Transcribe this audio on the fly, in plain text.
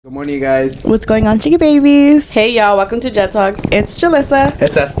Good morning, you guys. What's going on, chicky babies? Hey, y'all. Welcome to Jet Talks. It's Jalissa.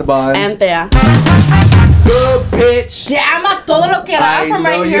 It's Esteban. And Thea. Good bitch. Damn, a todo lo que da from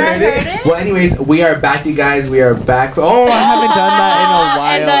right here. I heard it. Well, anyways, we are back, you guys. We are back. Oh, I haven't done that in a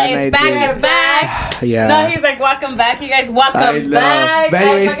while. And it's back. Yeah. No, he's like, welcome back, you guys. Welcome back. But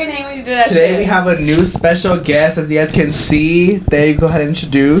anyways, I fucking hate when you do that today shit. we have a new special guest, as you guys can see. There, go ahead and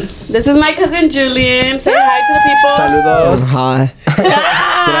introduce. This is my cousin Julian. Say hi to the people. Saludos. Hi.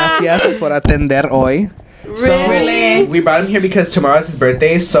 Gracias por atender hoy. Really? So, we brought him here because tomorrow's his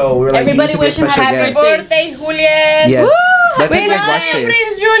birthday, so we were like, Everybody wish him happy birthday, Julian. Yes. Woo! Let's We love you,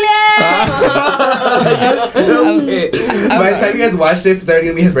 Prince Julian. Okay. By the time you guys watch this, it's already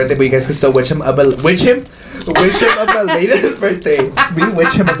gonna be his birthday, but you guys can still wish him a belated birthday. We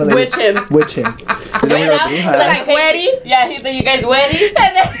wish him a belated. Witch him. Witch him. You know, He's like, ready? Yeah, he's like, you guys ready?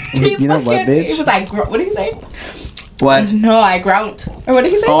 And then You know what, bitch? He was like, what did he say? What? No, I ground. Or what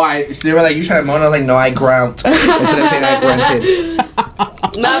did he say? Oh, they were like, you trying to moan? I was like, no, I ground. Instead of saying I grunted.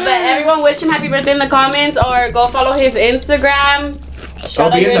 No, but everyone wish him happy birthday in the comments or go follow his Instagram. Shout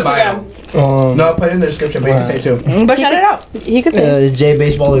out be your in the Instagram. bio. No, put it in the description, but you can say too. But shout it out. He could say. It's J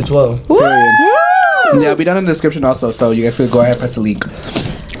Baseballer 12. Yeah, it'll be done in the description also, so you guys can go ahead and press the link.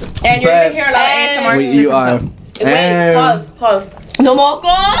 And you're gonna hear a lot of ASMR. You are. Wait, pause. No moco.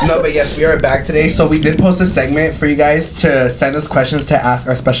 No, but yes, we are back today. So we did post a segment for you guys to send us questions to ask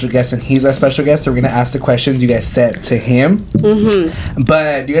our special guest, and he's our special guest. So we're gonna ask the questions you guys sent to him. Mm-hmm.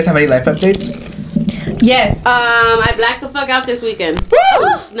 But do you guys have any life updates? Yes. I blacked the fuck out this weekend.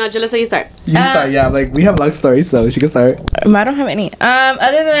 No, Jalissa, you start. You start, yeah. Like we have long stories, so she can start. I don't have any.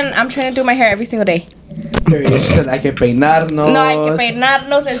 Other than I'm trying to do my hair every single day. She said, "Hay que peinarnos." No, hay que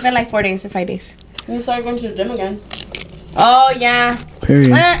peinarnos. It's been like 4 days or 5 days. You started going to the gym again. Oh yeah.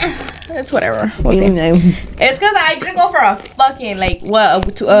 Period. It's whatever. We'll see. It's because I didn't go for a fucking like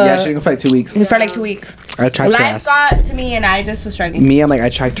what? Yeah, she didn't go for like 2 weeks. For like 2 weeks. I tried her Life ass. got to me and I just was struggling. Me, I'm like, I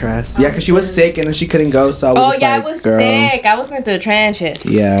tried her ass. Yeah, because she was sick and then she couldn't go, so I was just I like, was girl. sick. I was going through the trenches.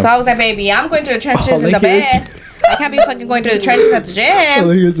 Yeah. So I was like, baby, I'm going through the trenches All in I the hear is- bed. I can't be fucking going through the trenches at the gym.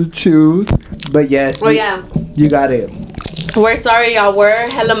 Here's the choose. But yes. Oh, yeah. You got it. We're sorry, y'all. We're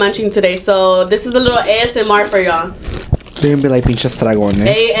hella munching today, so this is a little ASMR for y'all. They're gonna be like pinches dragones.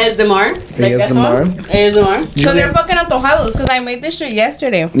 ASMR. Like ASMR. ASMR. So they're fucking antojados because I made this shit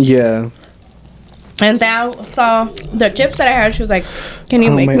yesterday. Yeah. And then I saw the chips that I had. She was like, can you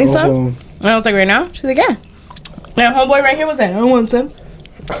make me some? And I was like, right now? She's like, yeah. And homeboy right here was like, I want some.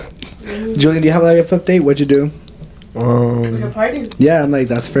 Julian, do you have like a update? What'd you do? Your party. Yeah, I'm like,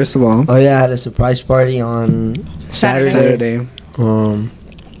 that's first of all. Oh yeah, I had a surprise party on Saturday.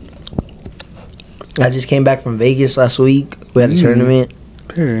 I just came back from Vegas last week. We had a tournament.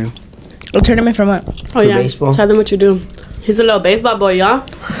 Period. A tournament from what? Oh, yeah. baseball. Tell them what you do. He's a little baseball boy, y'all.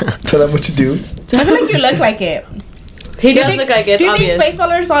 Tell them what you do. I feel like you look like it. He does look like it, Do you obvious. think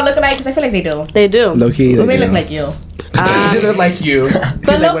baseballers all look alike? Because I feel like they do. They do. Low key. They look like you. They look like you.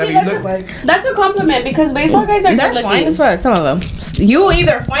 But Like, low-key, whatever you that's look like. That's a compliment because baseball guys are They're good fine looking. as fuck, some of them. You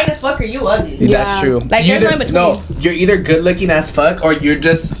either fine as fuck or you ugly. Yeah. That's true. Like, You there's no in between. No, you're either good looking as fuck or you're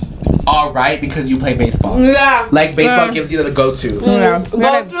just alright because you play baseball. Yeah. Like baseball gives you the go-to. Yeah.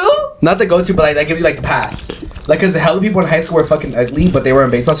 Go through? Not the go-to, but like that gives you like the pass. Like, cause hell of people in high school were fucking ugly, but they were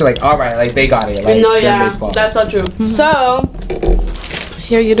in baseball, so like, all right, like they got it. Like, No, they're in yeah. baseball. That's so true. So,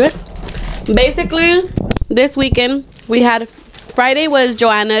 here you do it. Basically, this weekend, we had Friday was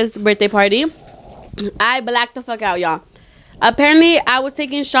Joanna's birthday party. I blacked the fuck out, y'all. Apparently, I was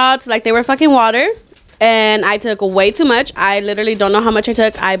taking shots like they were fucking water, and I took way too much. I literally don't know how much I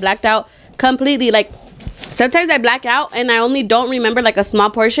took. I blacked out completely. Like, sometimes I black out and I only don't remember like a small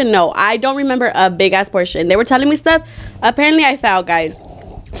portion. No, I don't remember a big ass portion. They were telling me stuff. Apparently, I fell, guys.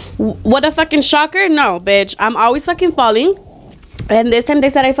 What a fucking shocker. No, bitch. I'm always fucking falling. And this time they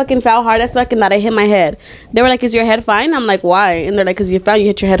said I fucking fell hard as fuck and that I hit my head. They were like, is your head fine? I'm like, why? And they're like, because you fell, you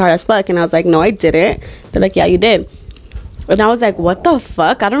hit your head hard as fuck. And I was like, no, I didn't. They're like, yeah, you did. And I was like, what the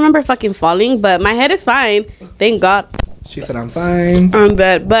fuck? I don't remember fucking falling, but my head is fine. Thank God. She said, I'm fine. I'm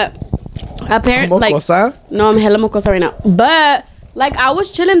bad. But apparently, like, no, I'm hella mocosa right now. But, like, I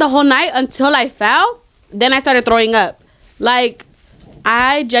was chilling the whole night until I fell. Then I started throwing up. Like,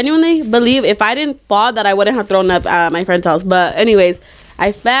 I genuinely believe if I didn't fall that I wouldn't have thrown up at my friend's house. But anyways,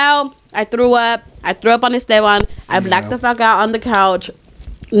 I fell. I threw up. I threw up on Esteban. I blacked the fuck out on the couch.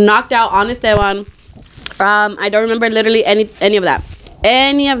 Knocked out on Esteban. I don't remember literally any of that.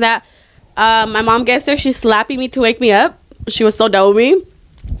 Any of that. My mom gets there. She's slapping me to wake me up. She was so done with me.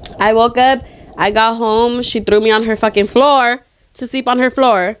 I woke up. I got home. She threw me on her fucking floor to sleep on her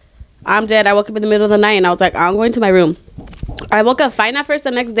floor. I'm dead. I woke up in the middle of the night and I was like, I'm going to my room. I woke up fine at first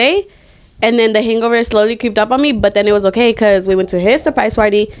the next day, and then the hangover slowly creeped up on me. But then it was okay because we went to his surprise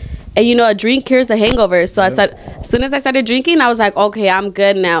party, and you know, a drink cures the hangover. So as soon as I started drinking, I was like, okay, I'm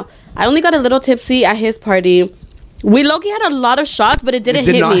good now. I only got a little tipsy at his party. We low-key had a lot of shots, but it didn't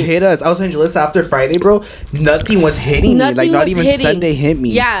hit me. It did not hit us. I was saying, Jalissa, after Friday, bro, nothing was hitting me. Like, not even Sunday hit me.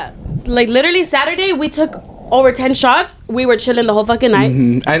 Yeah. Like, literally, Saturday, we took over 10 shots. We were chilling the whole fucking night.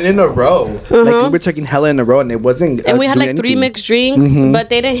 And in a row. Like, we were taking hella in a row, and it wasn't and we had, like, 3 mixed drinks, but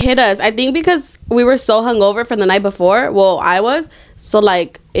they didn't hit us. I think because we were so hungover from the night before. Well, I was. So,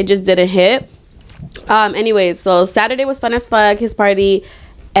 like, it just didn't hit. Anyways, so Saturday was fun as fuck, his party.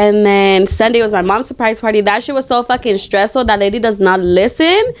 And then Sunday was my mom's surprise party. That shit was so fucking stressful. That lady does not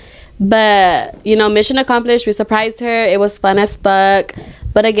listen. But, you know, mission accomplished. We surprised her. It was fun as fuck.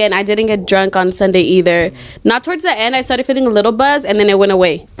 But again, I didn't get drunk on Sunday either. Not towards the end. I started feeling a little buzz, and then it went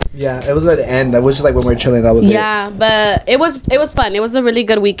away. Yeah, it was at the end. It was just like when we were chilling. That was it. Yeah, but it was fun. It was a really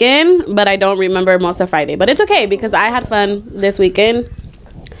good weekend. But I don't remember most of Friday. But it's okay because I had fun this weekend.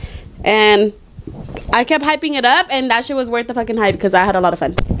 And I kept hyping it up, and that shit was worth the fucking hype because I had a lot of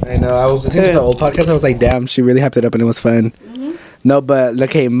fun. I know. I was listening to the old podcast. I was like, damn, she really hyped it up, and it was fun. No, but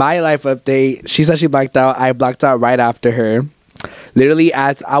okay, my life update. She said she blacked out. I blacked out right after her. Literally,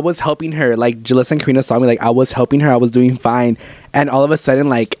 as I was helping her, like Jalissa and Karina saw me, like I was helping her. I was doing fine, and all of a sudden,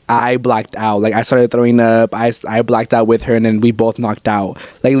 like I blacked out. Like I started throwing up. I blacked out with her, and then we both knocked out.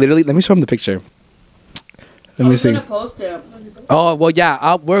 Like literally, let me show them the picture. Let me see. Post it. Oh well,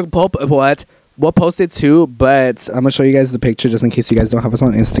 yeah. We'll post it too, but I'm gonna show you guys the picture just in case you guys don't have us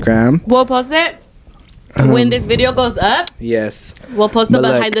on Instagram. We'll post it when this video goes up. Yes. We'll post the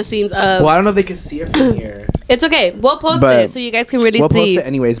behind the scenes of. Well, I don't know if they can see it from here. It's okay. We'll post it so you guys can really see. We'll post it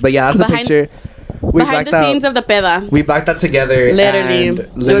anyways. But yeah, that's the picture. Behind the scenes of the peda. We blacked out together. Literally.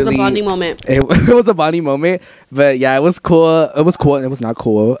 It was a bonding moment. It was a bonding moment. But yeah, it was cool. It was cool. It was not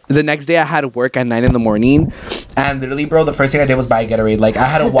cool. The next day I had work at 9 a.m. And literally, bro, the first thing I did was buy a Gatorade. Like, I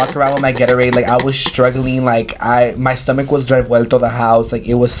had to walk around with my Gatorade. Like, I was struggling. Like, my stomach was revuelto the house. Like,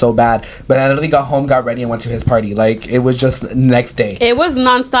 it was so bad. But I literally got home, got ready, and went to his party. Like, it was just next day. It was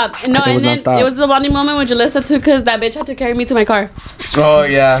nonstop. No, and then it was the bonding moment with Jalissa, too, because that bitch had to carry me to my car. Oh,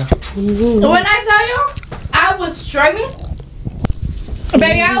 yeah. When I tell you, I was struggling.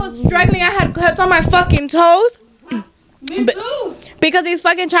 Baby, I was struggling. I had cuts on my fucking toes. Me too. Because these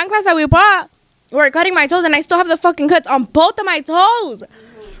fucking chanclas that we bought were cutting my toes, and I still have the fucking cuts on both of my toes.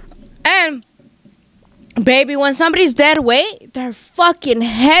 And baby, when somebody's dead weight, they're fucking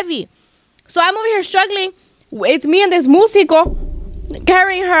heavy. So I'm over here struggling. It's me and this músico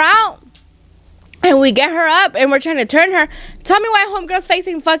carrying her out. And we get her up, and we're trying to turn her. Tell me why homegirl's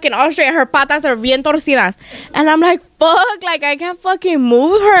facing fucking all straight, and her patas are bien torcidas. And I'm like, fuck, like, I can't fucking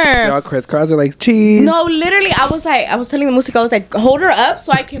move her. Y'all crisscross are like, cheese. No, literally, I was telling the music, I was like, hold her up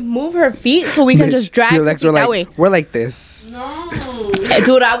so I can move her feet so we can just drag her feet that way. We're like this. No.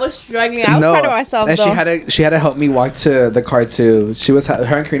 Dude, I was struggling. I was proud of myself, and though. she had to help me walk to the car, too.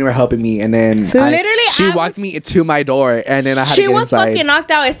 Her and Karina were helping me, and then she walked me to my door, and then I had to get inside. She was fucking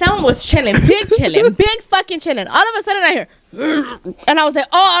knocked out, and someone was chilling, big fucking chilling. All of a sudden, I hear, and I was like,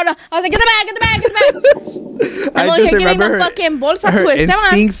 oh, no. I was like, get the bag. I just remember her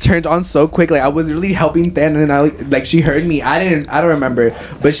instincts turned on so quick. Like, I was really helping then, and then she heard me. I don't remember,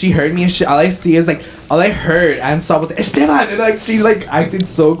 but she heard me, and all I see is like, all I heard and saw was Esteban, and like she like acted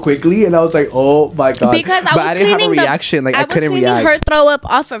so quickly, and I was like, oh my god. Because I didn't have a reaction. Like I couldn't react. Her throw up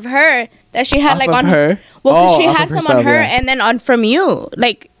off of her that she had, off like of on her. Well, because she had some on her, and then on from you.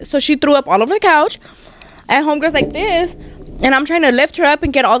 Like, so she threw up all over the couch, and homegirl's like this, and I'm trying to lift her up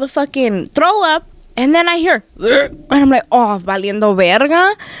and get all the fucking throw up, and then I hear, and I'm like, oh, valiendo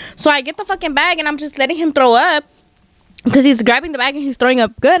verga. So I get the fucking bag, and I'm just letting him throw up, because he's grabbing the bag and he's throwing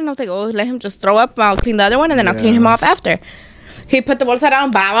up good, and I was like, oh, let him just throw up, I'll clean the other one, and then I'll clean him off after. He put the bolsa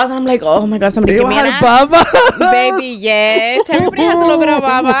down, babas, and I'm like, oh my god, somebody give me an ass. Baba? Baby, yes. Everybody has a little bit of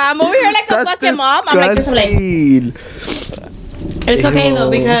baba. I'm over here like a fucking mom. I'm like this, I'm like. It's okay though,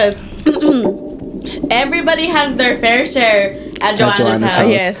 because everybody has their fair share at Joanna's house.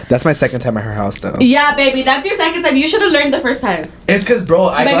 Yes. That's my second time at her house though. Yeah, baby, that's your second time. You should have learned the first time. It's because, bro,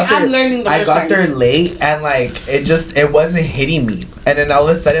 I got there late, and like it wasn't hitting me, and then all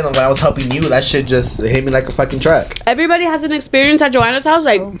of a sudden when I was helping you, that shit just hit me like a fucking truck. Everybody has an experience at Joanna's house,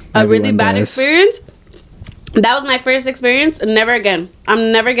 like a really bad experience. That was my first experience. Never again.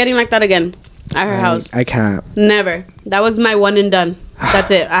 I'm never getting like that again at her house. I can't. Never. That was my one and done.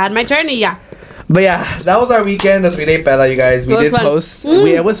 That's it. I had my turn, and yeah. But yeah, that was our weekend, the 3-day peda, you guys. We did post.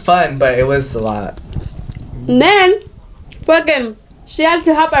 It was fun, but it was a lot. And then, fucking, she had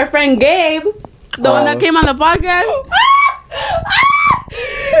to help our friend Gabe, the one that came on the podcast.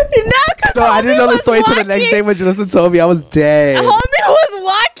 Because No, I didn't know the story till the next day when Jalissa told me. I was dead. Homie was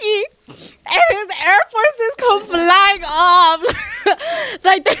walking, and his Air Forces come flying off.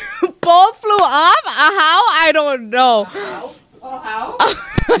 Like, they both flew off. How? I don't know. How?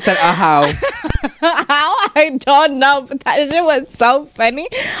 She said, how? How? I don't know. But that shit was so funny.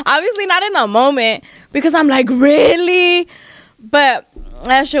 Obviously not in the moment, because I'm like, really? But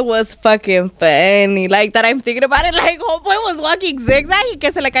that shit was fucking funny. Like, that I'm thinking about it. Like, homeboy was walking zigzag y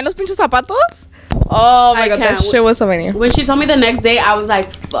que se le caen los pinches zapatos. Oh my God, that shit was so funny. When she told me the next day, I was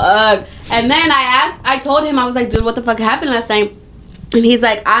like, fuck. And then I told him, I was like, dude, what the fuck happened last night? And he's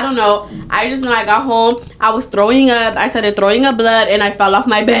like, I don't know. I just know I got home. I was throwing up. I started throwing up blood and I fell off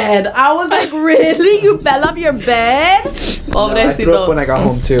my bed. I was like, really? You fell off your bed? I threw up when I got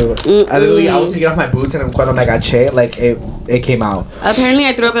home too. I was taking off my boots and cuando me agaché, like it came out. Apparently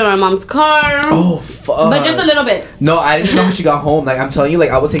I threw up in my mom's car. Oh fuck. But just a little bit. No, I didn't know when she got home. Like I'm telling you, like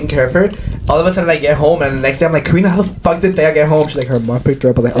I was taking care of her. All of a sudden I get home and the next day I'm like, Karina, how the fuck did I get home? She's like, her mom picked her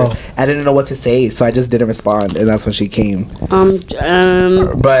up. I was like, oh, I didn't know what to say, so I just didn't respond, and that's when she came.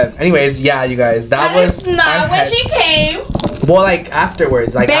 But anyways, yeah, you guys, that was not when she came. Well, like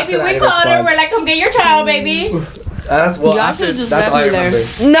afterwards, like baby, after we called her. We're like, come get your child, baby. That's well. Y'all After, just that's left all I me there.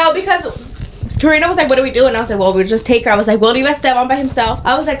 remember. No, because Karina was like, what do we do? And I was like, well, we'll just take her. I was like, we'll leave Esteban by himself.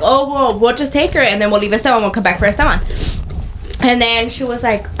 I was like, oh, well, we'll just take her and then we'll leave Esteban. We'll come back for Esteban. And then she was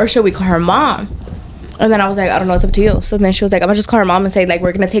like, or should we call her mom? And then I was like, I don't know, it's up to you. So then she was like, I'm gonna just call her mom and say, like,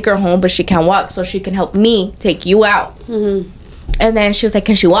 we're gonna take her home, but she can't walk, so she can help me take you out. Mm-hmm. And then she was like,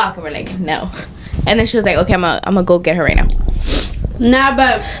 can she walk? And we're like, no. And then she was like, okay, I'm gonna go get her right now. Nah,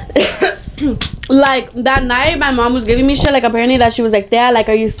 but like that night, my mom was giving me shit. Like apparently that she was like, Dad, like,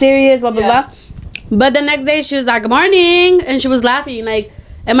 are you serious? Blah blah blah. But the next day she was like, good morning, and she was laughing. Like,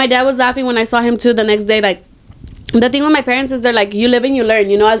 and my dad was laughing when I saw him too. The next day, like. The thing with my parents is they're like, you live and you learn,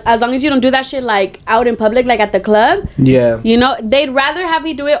 you know, as long as you don't do that shit like out in public, like at the club. Yeah. You know, they'd rather have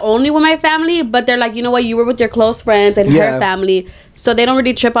me do it only with my family, but they're like, you know what, you were with your close friends and her family, so they don't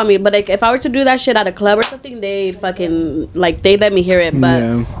really trip on me. But like if I were to do that shit at a club or something, they'd fucking like they'd let me hear it.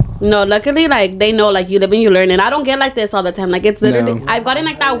 But no, luckily like they know like you live and you learn, and I don't get like this all the time. Like it's literally I've gotten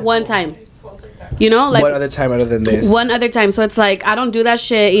like that one time. You know, like what other time other than this? One other time. So it's like I don't do that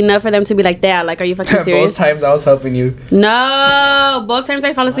shit enough for them to be like, Dad, like, are you fucking serious? Both times I was helping you. No, both times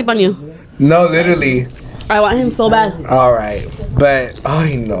I fell asleep on you. No, literally. I want him so bad. All right, but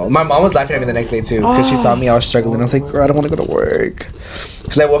I know my mom was laughing at me the next day too because she saw me. I was struggling. I was like, girl, I don't want to go to work.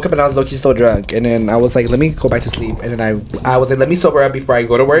 Because I woke up and I was low-key still drunk, and then I was like, let me go back to sleep, and then I was like, let me sober up before I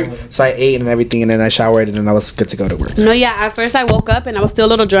go to work. So I ate and everything, and then I showered, and then I was good to go to work. No, yeah, at first I woke up and I was still a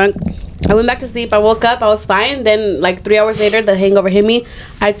little drunk. I went back to sleep. I woke up, I was fine. Then like 3 hours later, the hangover hit me.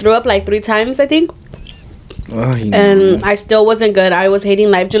 I threw up like 3 times, I think. Oh, and I still wasn't good. I was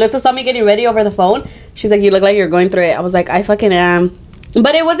hating life. Julissa saw me getting ready over the phone. She's like, you look like you're going through it. I was like, I fucking am.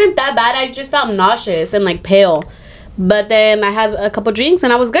 But it wasn't that bad. I just felt nauseous and like pale. But then I had a couple drinks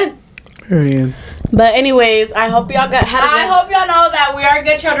and I was good. Period. But anyways, I hope y'all I hope y'all know that we are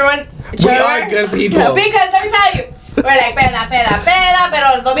good children. We are good people. Because let me tell you, we're like peda,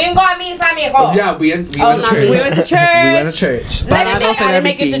 pero el domingo a misa, mijo. Yeah, we went to church. We went to church. We went to church. Let me think, I didn't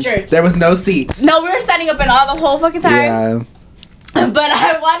make it to church. There was no seats. No, we were standing up and all the whole fucking time. Yeah. But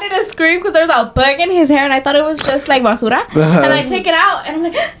I wanted to scream because there was a bug in his hair and I thought it was just like basura. And I take it out and I'm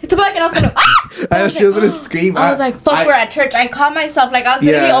like, it's a bug, and I was gonna And she was gonna scream. I was like, fuck, we're at church. I caught myself, like I was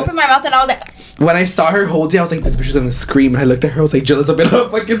literally opening my mouth and I was like, when I saw her hold it, I was like, this bitch is gonna scream. And I looked at her, I was like, Jill, it's a bit of a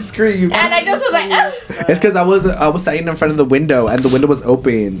fucking scream. And I just was like, It's because I was sitting in front of the window and the window was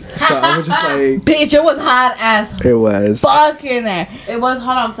open. So I was just like, bitch, it was hot as it was. fuck in there. It was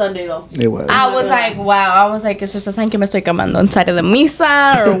hot on Sunday though. It was. I was like, wow. I was like, ¿es esa sign que me estoy quemando inside of the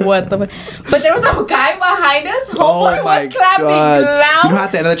misa or what the fuck? But there was a guy behind us. Homeboy was clapping loud. You know,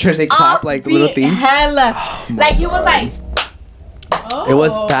 at the end of the church, they clap like the little thing. Hella. Like he was like, it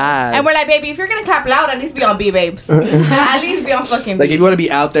was bad. and we're like, baby, if you're gonna clap loud, at least be on B, babes. At least be on fucking B. Like if you want to be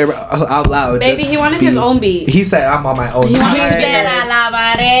out there out loud, Baby, he wanted his own beat. He said, I'm on my own He time. said,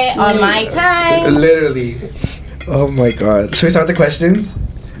 alabaré on my time. Literally. Oh my god. Should we start with the questions?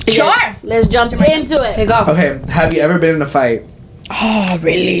 Sure. Let's jump into it. Okay, go. Okay. Have you ever been in a fight? Oh,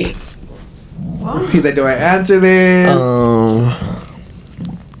 really? He's like, do I answer this?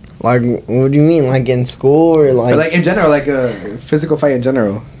 Like, what do you mean? Like in school or like? Or like in general, like a physical fight in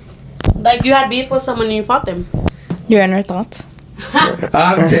general. Like you had beef with someone and you fought them. Your inner thoughts.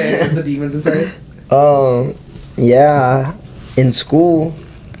 I'm dead. The demons inside. Yeah, in school.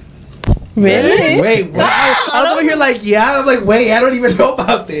 Really? Wait, what? I was over here like, yeah. I'm like, wait, I don't even know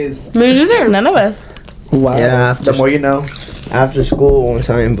about this. Me neither. None of us. Wow. Yeah, The more you know. After school one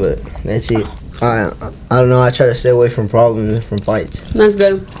time, but that's it. I don't know. I try to stay away from problems and from fights. That's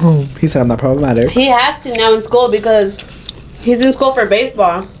good. Oh, he said I'm not problematic. He has to now in school because he's in school for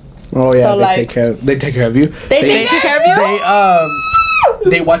baseball. Oh yeah, So, they like- take care. They take care of you. They take care of you?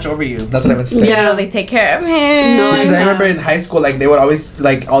 They watch over you. That's what I meant to say. Yeah, no, they take care of him. No, Because I remember in high school, like they would always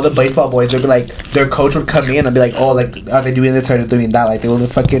like all the baseball boys would be like their coach would come in and be like, oh, like are they doing this or are they doing that? Like they would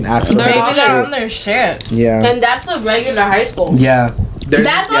fucking ask for They're their all Maybe they're shit. on their shit. Yeah. And that's a regular high school. Yeah. They're-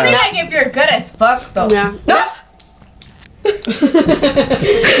 That's yeah. only like if you're good as fuck though. Yeah. You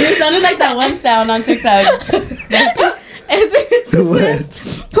sounded like that one sound on TikTok. It's because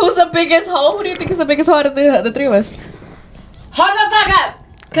What? who's the biggest hoe? Who do you think is the biggest hoe out of the three of us? Hold the fuck up.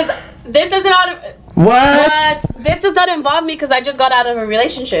 Because this doesn't What? This does not involve me because I just got out of a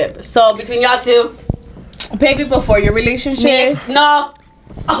relationship. So between y'all two, Baby, before your relationship. no.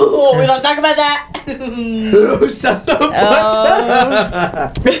 Oh, we don't talk about that. Shut the fuck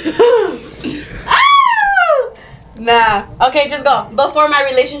up. Nah. Okay, just go. Before my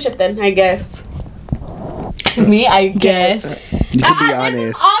relationship then, I guess. Me, I guess. You can be This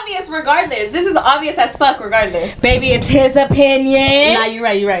is honest. obvious regardless. This is obvious as fuck regardless. Baby, it's his opinion. Nah, you're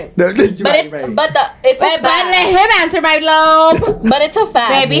right. No, you're But right, it's right. but it's a But let fact. him answer, my love. But it's a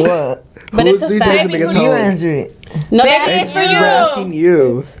fact. Baby. What? But Who it's a do you think is fact. the biggest You hoe? answer it. No, Baby, that it's is for you. We're asking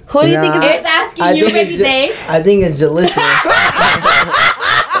you. Who do you think is Nah. It's asking you, baby, Dave. I think it's Jalissa.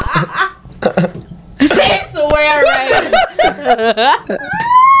 Say swear, right?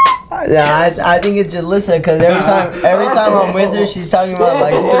 Yeah, I think it's Jalissa because every time I'm with her, she's talking about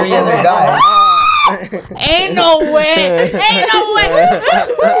like 3 other guys. Ain't no way. Ain't no way.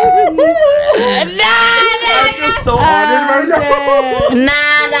 I feel so honored right now. Nah.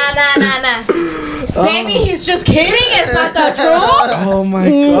 Baby, he's just kidding. It's not the truth. Oh my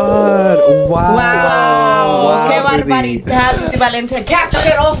god. Wow. Wow. Qué baby. barbaridad, Valente. Qué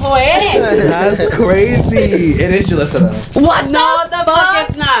asqueroso eres. That's crazy. It is Jalissa though. What No, the the fuck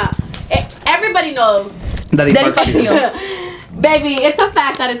it's not. Everybody knows. That he That he fucks fucks you. you. Baby, it's a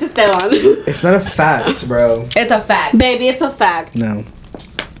fact that it's a Esteban. It's not a fact, bro. It's a fact. Baby, it's a fact. No.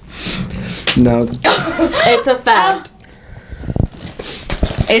 No. It's a fact.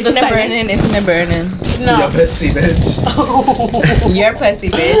 It's The in a second. burning. It's in a burning. Your No. pussy, bitch. You're pussy,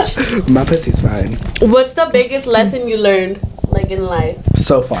 bitch. My pussy's fine. What's the biggest lesson you learned, like in life?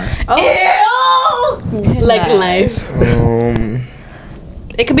 So far. Ew. Like in life.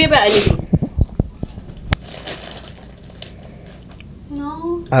 It could be about anything.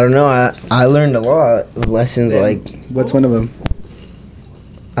 No. I don't know. I learned a lot of lessons. Like What's one of them?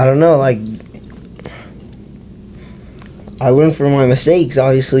 I don't know. Like I learned from my mistakes,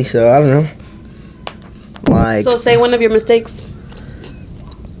 obviously. So I don't know. Like So say one of your mistakes.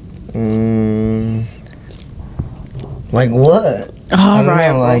 like what? I All don't right.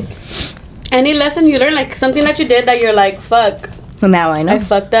 know, like Any lesson you learned, like something that you did that you're like, fuck, Now I know. I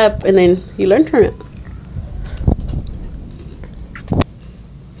fucked up, and then you learned from it.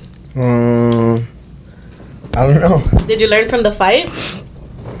 I don't know. Did you learn from the fight?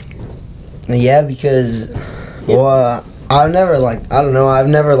 Yeah, because well, I've never like I don't know. I've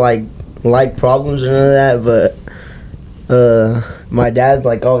never like liked problems or none of that. But my dad's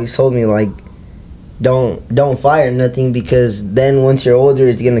like always told me like don't fight or nothing because then once you're older,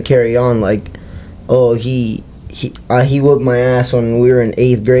 it's gonna carry on. Like oh he whooped my ass when we were in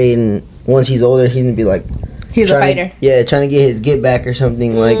 8th grade, and once he's older, he's gonna be like He's a trying fighter. trying to get his get back or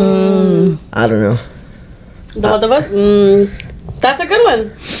something. Like I don't know. The both of us? That's a good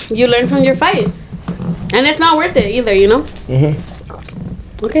one. You learn from your fight. And it's not worth it either, you know?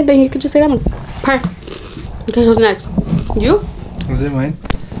 Okay, then you could just say that one. Okay, who's next? You? Is it mine?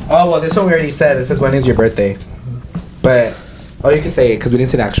 Oh, well, this one we already said. It says, when is your birthday? But, you can say it because we didn't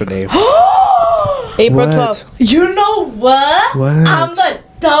say the actual day. April What? 12th. You know what? What? I'm the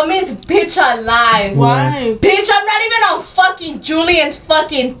dumbest bitch alive. Why? Bitch, I'm not even on fucking Julian's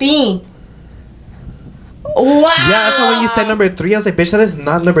fucking thing. Wow. Yeah, that's why when you said number 3, I was like, bitch, that is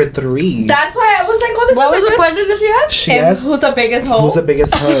not number 3. That's why I was like, oh, this What is was a the good question that she asked? She And asked, who's the biggest hoe? who's the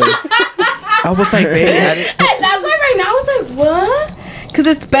biggest hoe? I was like, baby, I didn't... And that's why right now I was like, what? Because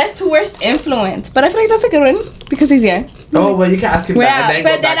it's best to worst influence. But I feel like that's a good one because he's young. Oh, well, you can ask him that Yeah, and then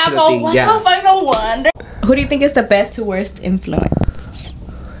but go then back I'll to go, the thing. what Yeah. the fuck, no wonder. Who do you think is the best to worst influence?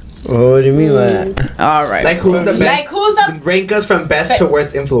 What do you mean by that? All right. Like, who's the best? Like, who's the... Rank us from best to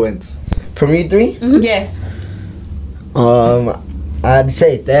worst influence. For me, 3? Yes. I'd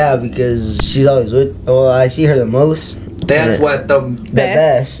say that because she's always with. Well, I see her the most. That's Yeah. what the... The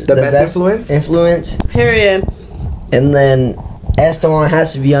best. The best influence? Influence. Period. And then Esteban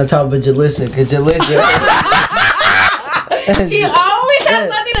has to be on top of Jalissa, because Jalissa. He always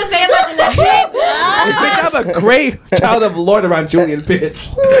has something to say about Jalissa. Bitch, I'm a great child of Lord around Julian,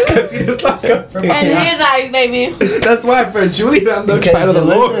 bitch. Because he just locked up for me. In his eyes, baby. That's why for Julian, I'm the child of the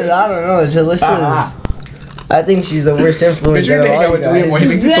Lord. I don't know. Jalissa is. I think she's the worst influence. Bitch, you're hang out with Julian more. He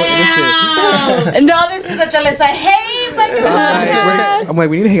makes me so innocent. No, this is a Jalissa. Hey, fucking I'm like,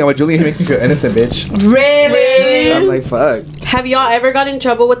 we need to hang out with Julian. He makes me feel innocent, bitch. Really? I'm like, fuck. Have y'all ever got in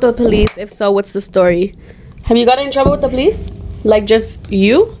trouble with the police? If so, what's the story? Have you gotten in trouble with the police? Like just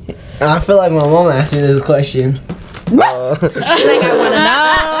you? I feel like my mom asked me this question. She's like, I want to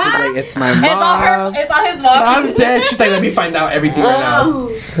know. He's like, it's my mom. It's all his mom. I'm dead. She's like, let me find out everything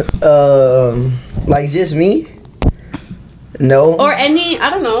right now. Like just me? No. Or any, I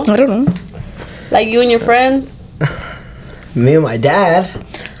don't know. I don't know. Like you and your friends? Me and my dad.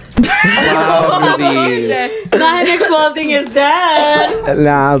 Wow, really? Not him exposing his dad.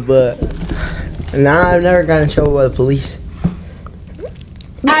 I've never gotten in trouble by the police.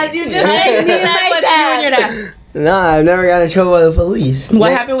 As you just said, you and your dad. Nah, I've never gotten in trouble by the police.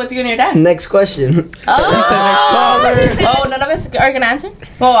 What happened with you and your dad? Next question. Oh, none of us are gonna answer.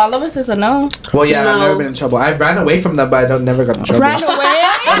 Well, all of us is a no. Well, yeah, No. I've never been in trouble. I ran away from them, but I never got in trouble. Ran away.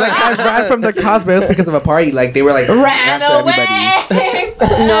 Like, I ran from the cops, but it was because of a party. Like, they were like, Ran after away.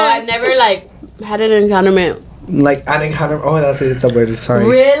 everybody. No, I've never like had an encounter. Like, an encounter. Oh, that's so weird. Sorry.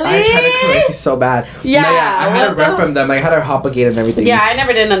 Really? I tried to correct you so bad. Yeah, I had to what run the- from them. Like, I had to hop a gate and everything. Yeah, I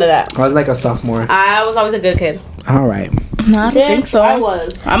never did none of that. I was like a sophomore. I was always a good kid. All right. No, I don't think so. I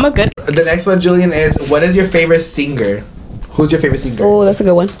was. I'm a good. The next one, Julian, is what is your favorite singer? Who's your favorite singer? Oh, that's a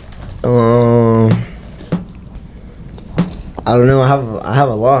good one. I don't know. I have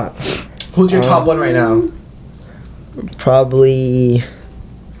a lot. Who's your top one right now? Probably.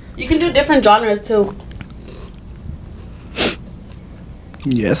 You can do different genres too.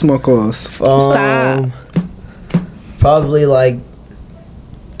 Yes, Mocos. Stop. Probably like.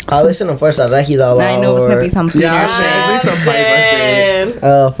 I listen to Fuerza Regida a lot. I know it's gonna be something. Yeah, shit. Some plays that shit.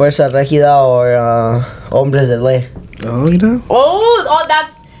 Fuerza Regida or Hombres de Ley. Oh, you know? Oh,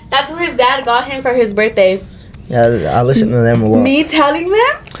 that's who his dad got him for his birthday. Yeah, I listen to them a lot. Me telling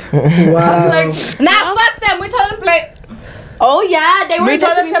them? Wow. Nah, fuck them. We told them to play. Oh yeah, they were We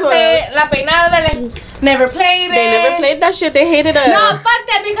told them listening to to play us. La Peinada de la. Never played it. They never played that shit. They hated us. No, fuck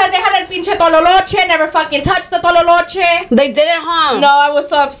them because they had a pinche tololoche. Never fucking touched the tololoche. They didn't, huh? No, I was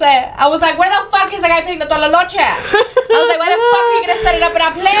so upset. I was like, where the fuck is the guy playing the tololoche? I was like, why the fuck are you gonna set it up and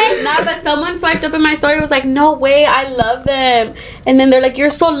I play? Nah, but someone swiped up in my story. Was like, no way, I love them. And then they're like,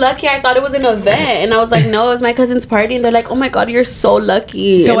 you're so lucky. I thought it was an event, and I was like, no, it was my cousin's party. And they're like, oh my god, you're so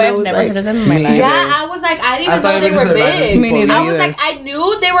lucky. No, And I I've was never like, heard of them in my life. Yeah, I was like, I didn't even thought know they it was were just a random big. people. Me neither. I was like, I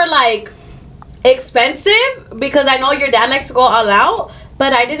knew they were like expensive because I know your dad likes to go all out,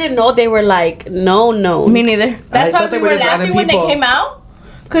 but I didn't know they were like no. Me neither. That's thought why they we were were just random laughing when they people. came out.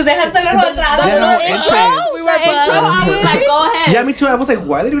 Because they had the little entrada. Yeah, no, intro. entrance. We were intro. I was like, go ahead. Yeah, me too. I was like,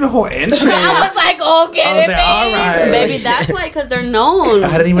 why are they doing a whole entrance? I was like, okay, I was like, all right. Baby, that's why, because they're known.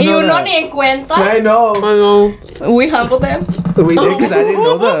 I didn't even know You no that. ni en cuenta. I know. I know. We humbled them. We did because I didn't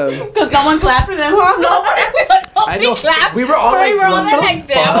know them. Because no one clapped for them, huh? I know. clapped. We were all like, We were all what there the like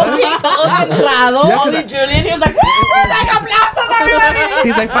that. fuck? Entrado. Yeah, 'cause Only Julian, he was like, we're like, aplausos, everybody.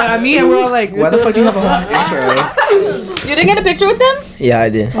 He's like, para me, and we're all like, why the fuck do you have a whole intro? You didn't get a picture with them? Yeah, I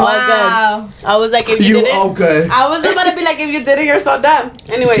did. Oh, good. I was like, if you, You didn't. all good. I was about to be like, if you did it, you're so dumb.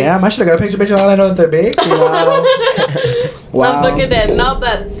 Anyway. Damn, I should have got a picture, bitch. All I know that they're big. Wow. Wow. I'm looking at no,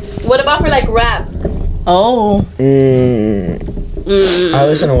 but what about for like rap? Oh. I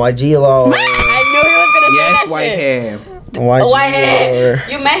listen to YG a lot. I knew he was gonna Yes, say that white shit. hair. YG White hair.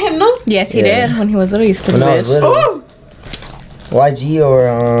 You met him, no? Yes, he Yeah. did when he was little. He used to When I was bitch. little. Ooh! YG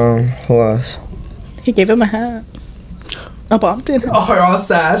or who else? He gave him a hat. A bomb did. Oh, her all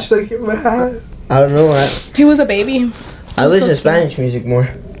sad. She's like, give him a hat. I don't know. He was a baby. I listen to Spanish music more.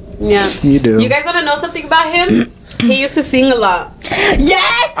 Yeah. You do. You guys want to know something about him? He used to sing a lot.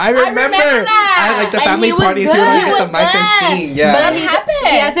 Yes! I remember. that. I like the And family he was parties. good. He would He hit the was mic and good. sing. Yeah. But What happened?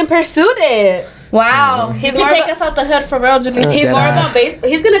 he hasn't pursued it. Wow. He's He's more gonna take of a- us out the hood for real, Julie. He's Dead more ass. about baseball.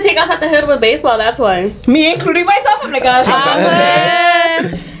 He's gonna take us out the hood with baseball. That's why. Me including myself. I'm like,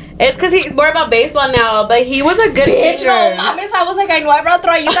 It's because he's more about baseball now. But he was a good bitch, singer. no mames. I was like, I know I brought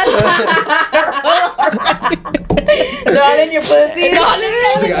toallitas. They're all in your pussy. No,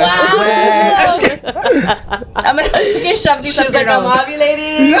 literally, wow. I'm gonna get shoved these She's up like, your I'm nose.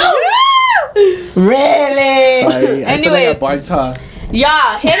 ovulating. Really? Sorry. I sound like a bar talk.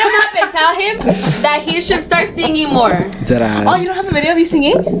 Yeah, hit him up and tell him that he should start singing more. Dead ass. Oh, you don't have a video of you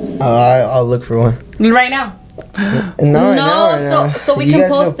singing? I'll look for one. Right now. So we can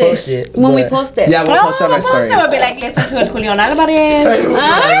post it when we post it. Yeah, we'll post it on our story. We'll be like, listen to it, Julian Alvarez.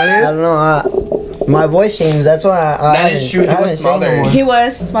 I don't know. My voice changed. That's why I that is true. He was smaller. He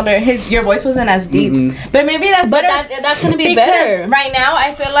was smaller. Your voice wasn't as deep. But maybe that's better. That's gonna be because better. Right now,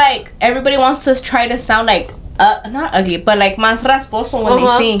 I feel like everybody wants to try to sound like not ugly, but like más rasposo when they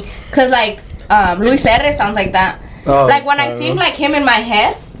sing. Cause like Luis R sounds like that. Like when I sing like him in my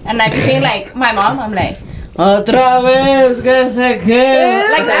head, and I be singing like my mom, I'm like. Otra vez que se quede.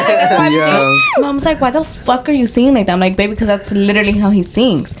 Like that, like that's why I'm singing. Mom's like, why the fuck are you singing like that? I'm like, baby, because that's literally how he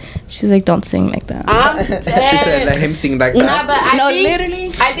sings. She's like, don't sing like that. I'm dead. She said, let him sing like that. Nah, but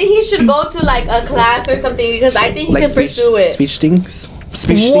I think he should go to like a class or something because I think he like can pursue it. Speech things.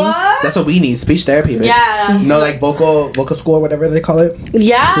 Speech things. That's what we need. Speech therapy, bitch. Yeah. No, like vocal school or whatever they call it.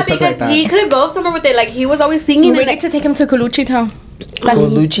 Yeah, because like he could go somewhere with it. Like he was always singing. We need to take him to Colucci Town.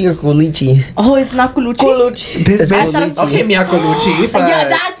 Colucci or Culichi? Oh, it's not Colucci. Colucci. Okay, Mia Colucci. Yeah,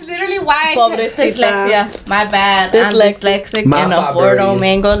 that's literally why I said dyslexia. My bad. I'm dyslexic and a Fordo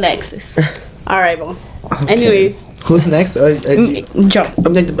Mango Lexus. All right, well. Anyways. Who's next? Yo.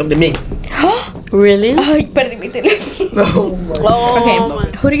 Me. Really? Ay, perdí mi teléfono.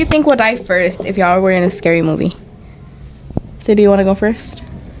 Okay, who do you think would die first if y'all were in a scary movie? So do you want to go first?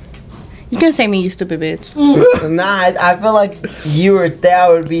 You're gonna say me, you stupid bitch. Nah, I feel like you or Thea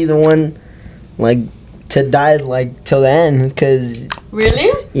would be the one, like, to die, like, till the end, because... Really?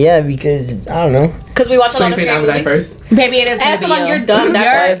 Yeah, because, I don't know. Because we watch a lot of scary movies. First? Baby, it is gonna be you. You're done.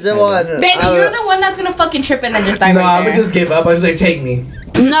 That's right. Baby, you're the one that's gonna fucking trip and then just die no, right there. I'm gonna just give up. I'm just like, take me.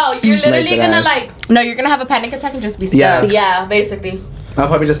 No, you're literally gonna, like... No, you're gonna have a panic attack and just be stuck. Yeah, basically. I'll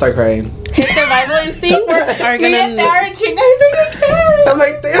probably just start crying. His survival instincts are Me gonna... and Thea are I'm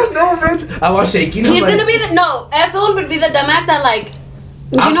like, damn, no, bitch. I was shaking. He's gonna be the... No, Esso would be the dumbass that, like...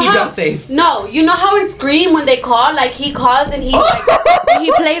 I'll keep y'all safe. No, you know how in Scream when they call, like he calls and he like he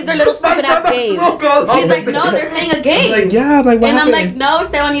plays their little stupid ass game. He's like, no, they're playing a game. I'm like, yeah, I'm like, what and happened? I'm like, no,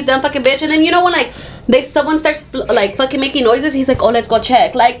 stay on, you dumb fucking bitch. And then you know when like someone starts like fucking making noises, he's like, oh, let's go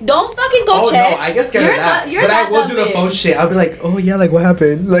check. Like, don't fucking go check. Oh no, I get scared of that. But I will do the phone shit. I'll be like, oh yeah, like what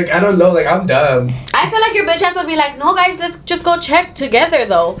happened? Like I don't know, like I'm dumb. I feel like your bitch ass would be like, no guys, let's just go check together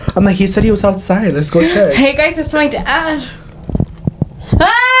though. I'm like, he said he was outside. Let's go check. Hey guys, it's my dad.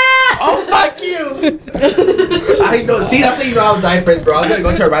 Oh fuck you! I know. See, that's how you know I was dying first, bro. I was gonna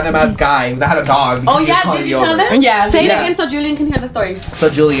go to a random ass guy that had a dog. Oh yeah, did you tell them? Yeah. Say it again so Julian can hear the story. So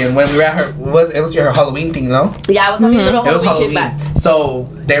Julian, when we were at her, it was your Halloween thing, no? Yeah, I was having a little It was Halloween Halloween. kid back. So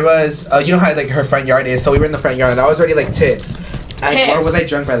there was, you know how like her front yard is. So we were in the front yard, and I was already like tips. Or was I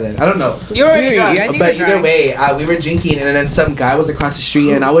drunk by then? I don't know. You were already drunk. But either way, we were drinking, and then some guy was across the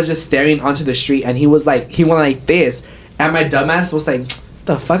street, and I was just staring onto the street, and he was like, he went like this, and my dumbass was like,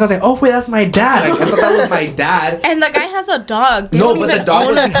 the fuck? I was like, oh wait, that's my dad. Like, I thought that was my dad. And the guy has a dog. No, but the dog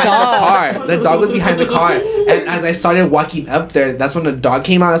was behind the car. The dog was behind the car. And as I started walking up there, that's when the dog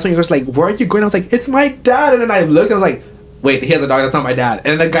came out. That's when he was like, where are you going? I was like, it's my dad. And then I looked and I was like, wait, he has a dog, that's not my dad.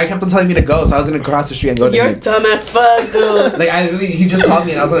 And the guy kept on telling me to go, so I was gonna cross the street and go to him. You're dumb as fuck, dude. Like he just called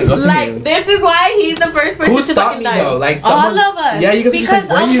me and I was gonna go to him. Like this is why he's the first person Who to stopped fucking me die. though? Like someone, all of us. Yeah, you guys because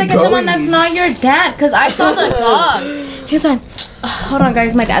like, I was like, it's someone that's not your dad. Because I saw the dog. He's like, hold on,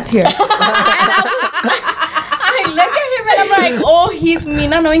 guys, my dad's here. I look at him and I'm like, oh, he's me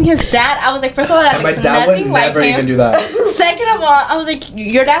not knowing his dad. I was like, first of all, that and looks my dad nothing would like never him. even do that. Second of all, I was like,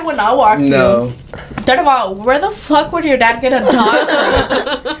 your dad would not walk to No. you. Third of all, where the fuck would your dad get a dog?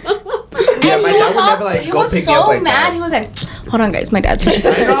 Yeah, my dad would never like go pick me up like He was so mad. that. He was like, hold on, guys, my dad's here.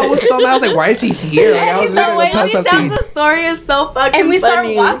 I know, I was so mad. I was like, why is he here? Like, I was The way tell he tells something. the story is so fucking And we start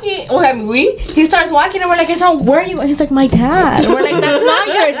funny. walking. He starts walking, and we're like, "It's not where are you?" And he's like, "My dad." And we're like, "That's not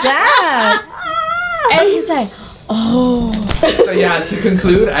your dad." And he's like, "Oh." So yeah, to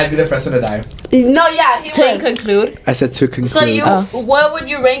conclude, I'd be the first one to die. No, yeah. He To would. conclude, I said to conclude. So you, what would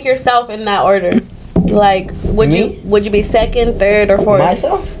you rank yourself in that order? Like, would you be second, third, or fourth?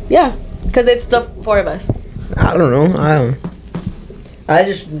 Myself? Yeah, because it's the four of us. I don't know. I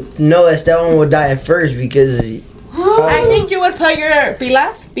just know Esteban would die at first because... I think you would put your be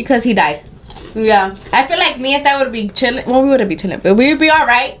last because he died. Yeah. I feel like me and that would be chilling. Well, we wouldn't be chilling, but we would be all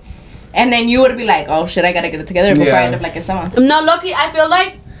right. And then you would be like, "Oh shit, I gotta get it together before I end up like someone." No, Loki, I feel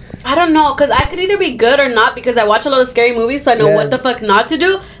like I don't know, because I could either be good or not because I watch a lot of scary movies, so I know what the fuck not to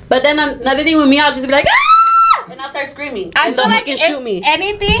do. But then another thing with me, I'll just be like, ah! And I'll start screaming. I feel like can if shoot me.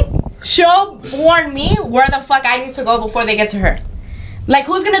 anything, she'll warn me where the fuck I need to go before they get to her. Like,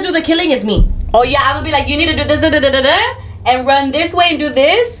 who's gonna do the killing is me. Oh yeah, I'm gonna be like, you need to do this, and run this way and do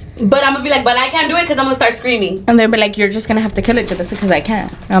this. But I'm gonna be like, but I can't do it because I'm gonna start screaming. And they'll be like, "You're just gonna have to kill it because I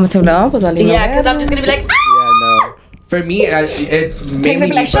can't." I'm gonna tell them, Yeah, because I'm just gonna be like, ah! no. For me, it's mainly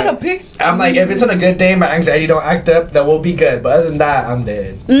Be like, shut up, me, bitch. but I'm like, if it's on a good day, my anxiety don't act up, then we'll be good. But other than that, I'm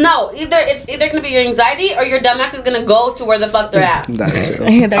dead. No, it's either gonna be your anxiety or your dumbass is gonna go to where the fuck they're at. That's true.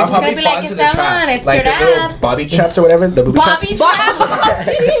 They're I'll just probably gonna be fall like, into it's the that one, traps, it's like your the little dad. bobby traps or whatever. The booby Bobby traps.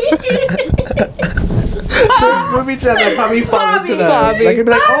 The booby traps. I probably fall into them. Bobby. Like, I'd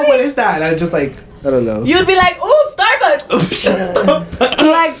be like, oh, what is that? And I'm just like, I don't know. You'd be like, ooh, Starbucks. Shut the fuck up.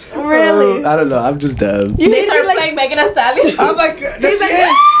 Like, really? I don't know. I'm just dumb. They start playing Megan Thee Stallion. I'm like, He's like,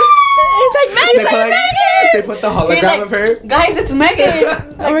 It's like Megan. they put the hologram He's like, of her. guys, it's Megan.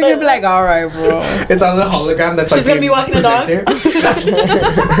 And we're gonna be like, all right, bro. It's on the hologram that's She's like gonna be walking a dog.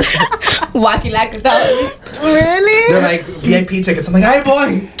 Walking like a dog. Really? They're like VIP tickets. I'm like, hey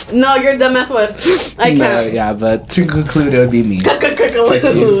boy. No, your dumbass would. I No, can't. yeah, but to conclude, it would be me.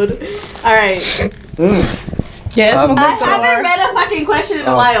 Conclude. All right. Yes, Um, I haven't read a fucking question in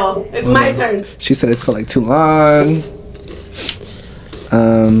a while. It's my turn. She said it's for like too long.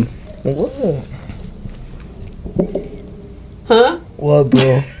 Whoa. Huh? What,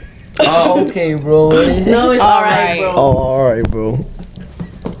 bro? Oh, okay, bro. What is it? No, it's All alright, right. bro. Oh, alright, bro.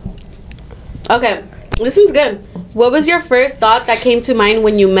 Okay, this one's good. What was your first thought that came to mind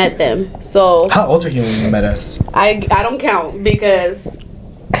when you met them? So How old are you when you met us? I don't count because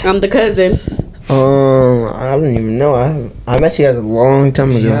I'm the cousin. I don't even know. I met you guys a long time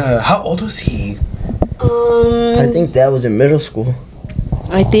ago. Yeah. How old was he? I think that was in middle school.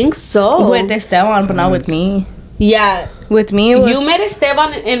 I think so. With Esteban, but not with me. Yeah, With me, it was... you met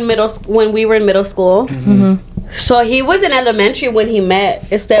Esteban in middle when we were in middle school. So he was in elementary when he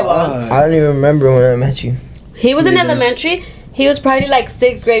met Esteban. I don't even remember when I met you. He was in elementary. He was probably like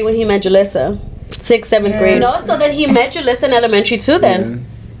 6th grade when he met Julissa. 6th, 7th grade. No, so then he met Julissa in elementary too then.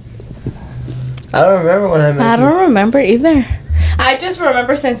 I don't remember when I met I you. don't remember either. I just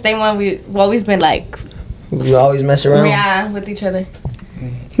remember since day one we've always been like, We always mess around. yeah, with each other.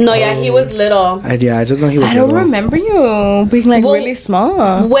 No, yeah, he was little. I just know he was I don't little. remember you being like Well, really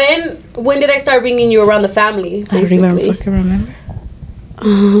small. When did I start bringing you around the family? I don't even Basically. fucking remember.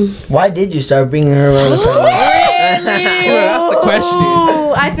 Why did you start bringing her around the family? Really? That's the question.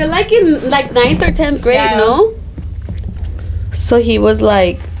 Oh, I feel like in like 9th or 10th grade, Yeah. no? So he was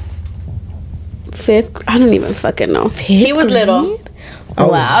like 5th. I don't even fucking know. He was little. I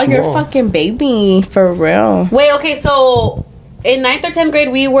was Wow, you're a small. fucking baby for real. Wait, okay, so in 9th or 10th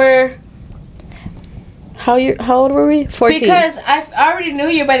grade we were. How old were we? 14. Because I already knew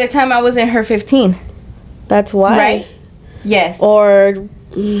you by the time I was in her 15. That's why. Right? Yes. Or,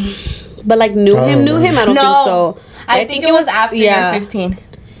 but like knew Oh, him. I don't No. think so. I think it was after yeah. you're 15.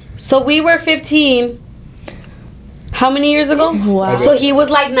 So we were 15. How many years ago? Wow. So he was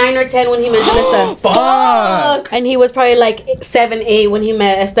like 9 or 10 when he met Julissa. Fuck. And he was probably like 7, 8 when he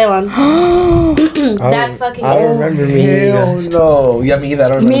met Esteban. That's fucking I don't remember meeting you Hell guys. no. Yeah, me either. I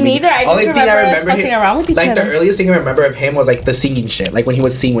don't remember. Me neither. I Only just thing remember us fucking around with each like other. the earliest thing I remember of him was like the singing shit. Like when he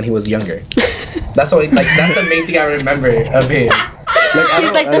would sing when he was younger. That's only that's the main thing I remember of him. Like,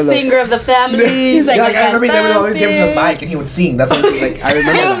 He's like the singer of the family. He's like, Yeah, like I remember they would always give him the cantante. mic and he would sing. That's what like I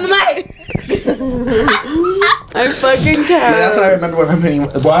remember. Give him the that. mic. I fucking Like, can't. that's what I remember when he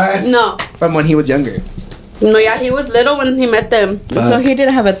what? No. From when he was younger. No, yeah, he was little when he met them. So he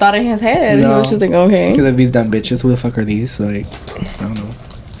didn't have a thought in his head. He No. was just like, okay. Because of these dumb bitches, who the fuck are these? Like, I don't know.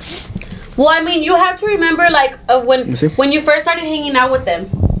 Well, I mean, you have to remember, like, Let me see. when you first started hanging out with them.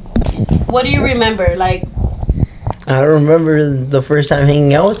 What do you remember? Like, I don't remember the first time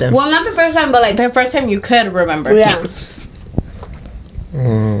hanging out with them. well, not the first time, but like, The first time you could remember. yeah.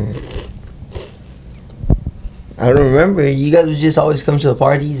 I don't remember. You guys would just always come to the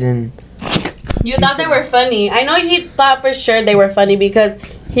parties and You thought they were funny. I know he thought for sure they were funny because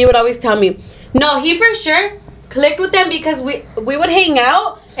he would always tell me. No, he for sure clicked with them because we would hang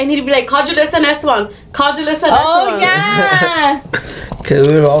out and he'd be like, call Julissa and Esteban. Call Julissa and Esteban. Oh, yeah. because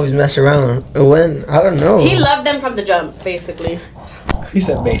we would always mess around. When I don't know. He loved them from the jump, basically. He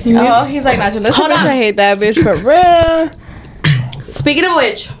said basically. Oh, he's like, not you listen, Hold bitch. on. I hate that bitch for real. Speaking of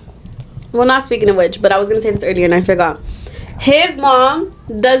which, well, not speaking of which, but I was going to say this earlier and I forgot. His mom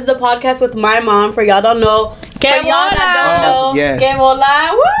does the podcast with my mom, for y'all don't know. For y'all that don't know. yes. Que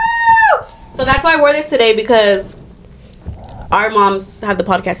bola. Woo! So that's why I wore this today because our moms have the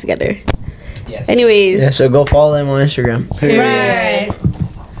podcast together. Yes. Anyways. Yeah, so go follow them on Instagram. Right.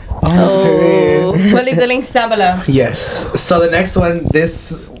 Oh. We'll leave the links down below. Yes. So the next one,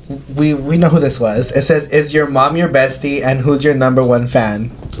 this we know who this was. It says, "Is your mom your bestie, and who's your number one fan?"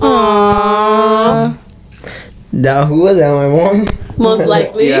 Aww. Now, who was that? My mom? Most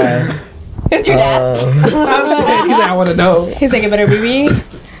likely. Yeah. It's your dad. He's like, I want to know. He's like, it better be me.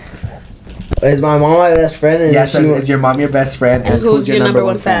 Is my mom my best friend? And Yeah, so is your mom your best friend? And who's your number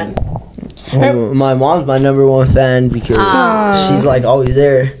one fan? My mom's my number one fan because she's like always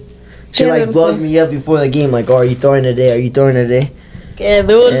there. She like blows me up before the game, like, oh, are you throwing today? Are you throwing today? Que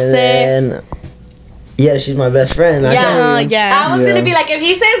dulce. And yeah, she's my best friend. Yeah. I was gonna be like, if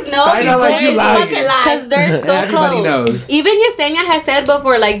he says no, I know, like, you lie. Because they're so Everybody close. knows. Even Yesenia has said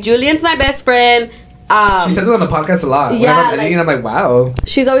before, like, Julian's my best friend. She says it on the podcast a lot. Yeah, Whenever I'm editing, I'm like, wow.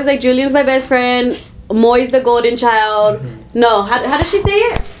 She's always like, Julian's my best friend. Moy's the golden child. No, how does she say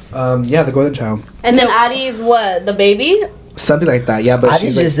it? Yeah, the golden child. And then Adi's what? The baby? Something like that. Yeah, but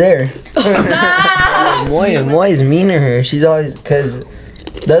Adi's just there. Moy's mean to her. She's always, because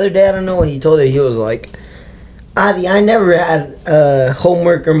the other day, I don't know what he told her. He was like, Adi, I never had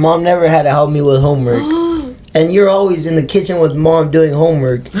homework, or mom never had to help me with homework. And you're always in the kitchen with mom doing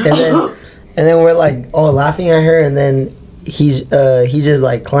homework. And then we're like all laughing at her, and then he's just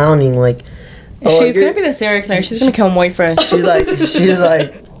like clowning, like, oh, she's gonna be the serial killer. She's gonna kill Moy first.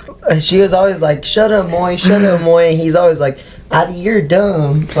 She was always like, shut up, Moy, and he's always like, Adi, you're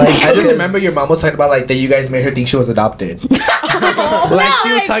dumb. Like, I just remember your mom was talking about like that you guys made her think she was adopted. Like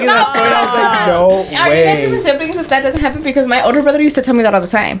she was talking that story. I was like, no Are way. you guys even siblings if that doesn't happen? Because my older brother used to tell me that all the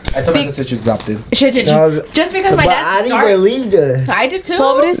time. I told my sister she's adopted. Just because my dad's Adi dark. believed her. I did too.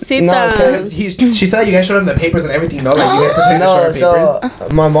 Pobrecita. Because she said that you guys showed him the papers and everything. No, like you guys pretended to show her papers.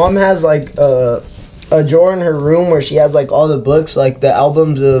 So my mom has like a drawer in her room where she has like all the books, like the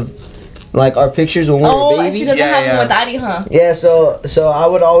albums of like our pictures when we were babies. And she doesn't have them with Adi, huh? Yeah, so I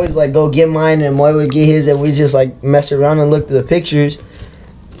would always like go get mine, and Moy would get his, and we just like mess around and look at the pictures.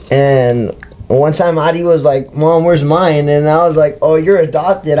 And one time Adi was like, Mom, where's mine? And I was like, oh, you're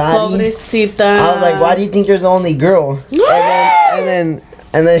adopted, Adi. Pobrecita. I was like, why do you think you're the only girl?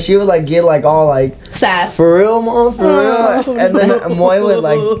 And then she would like get like all like sad. For real, Mom, for real. And then Moy would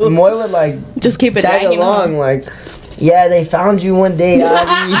like just keep it tag along, like, yeah, they found you one day,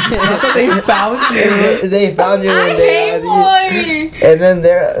 Adi. They found you. They found you one day, Adi. And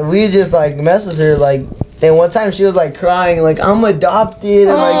then we just like mess with her, like. And one time she was like crying, like, I'm adopted,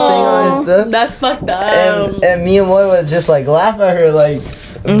 and like saying all this stuff. That's fucked up. And me and Moy would just like laugh at her, like,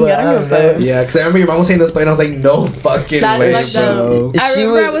 but I don't know. Yeah, because I remember your mom was saying the story, and I was like, no fucking way, bro. I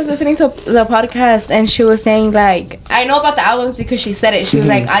remember I was listening to the podcast, and she was saying like, I know about the albums because she said it. She was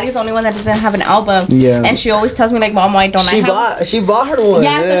like, Adi's the only one that doesn't have an album. Yeah. And she always tells me like, Mom, why don't I have? She bought her one.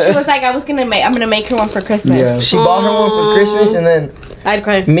 Yeah, so she was like, I'm gonna make her one for Christmas. Yeah. She bought her one for Christmas, and then I'd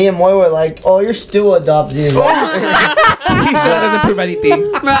cry. Me and Moy were like, oh, you're still adopted. He said that doesn't prove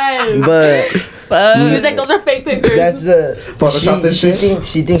anything. Right. But he's like, those are fake pictures. That's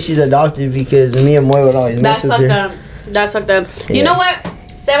she thinks she's adopted because me and Moy would always mess with her. That's fucked up. Yeah. You know what?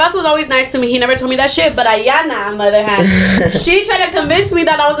 Sebas was always nice to me. He never told me that shit. But Ayana, on the other hand, she tried to convince me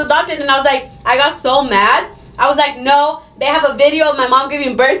that I was adopted, and I was like, I got so mad. I was like, no, they have a video of my mom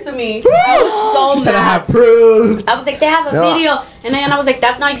giving birth to me. I was so she said mad. I have proof. I was like, they have a video. And then I was like,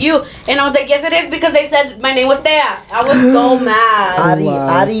 that's not you. And I was like, yes, it is, because they said my name was Thea. I was so mad.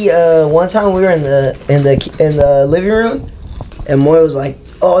 Adi, one time we were in the living room, and Moy was like,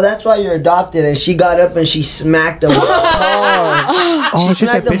 oh, that's why you're adopted. And she got up and she smacked him hard. She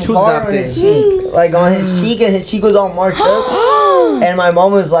said, bitch, who's adopted? Like on his cheek, and his cheek was all marked up. And my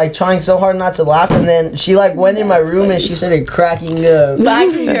mom was like trying so hard not to laugh, and then she like went in my room and she started cracking up. But I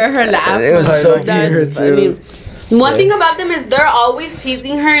can hear her laugh. It was so cute. One thing about them is they're always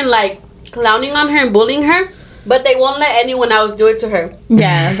teasing her and like clowning on her and bullying her, but they won't let anyone else do it to her.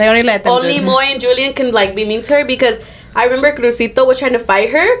 Yeah, they only let them. Only Moy and Julian can like be mean to her, because I remember Crucito was trying to fight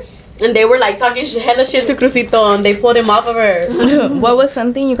her, and they were like talking hella shit to Crucito, and they pulled him off of her. What was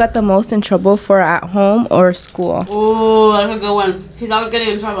something you got the most in trouble for at home or school? Ooh, that's a good one. He's always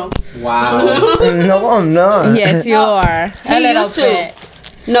getting in trouble. Wow. No, I'm not. Yes, you are. He a little used to. bit.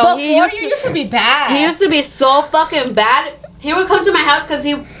 No, he used to be bad. He used to be so fucking bad. He would come to my house because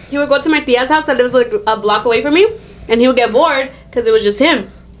he would go to my tia's house that lives like a block away from me, and he would get bored because it was just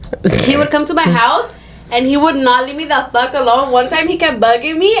him. He would come to my house, and he would not leave me the fuck alone. One time he kept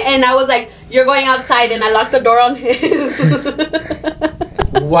bugging me, and I was like, you're going outside, and I locked the door on him.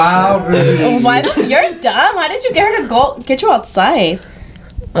 Wow, really? You're dumb. How did you get her to get you outside?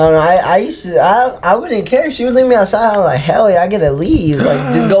 I used to. I wouldn't care if she would leave me outside. I was like, hell yeah, I gotta leave.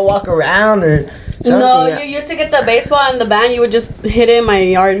 Like, just go walk around or something. No, you used to get the baseball and the bat. You would just hit it in my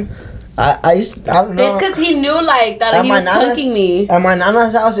yard. I don't know. It's because he knew like that he was punking me. At my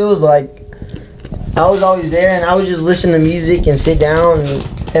nana's house, it was like I was always there, and I would just listen to music and sit down,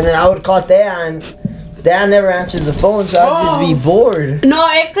 and then I would call Dad, and Dad never answered the phone, so I'd just be bored. No,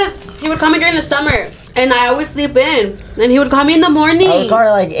 it's because he would come in during the summer. and I always sleep in. And he would call me in the morning. I would call her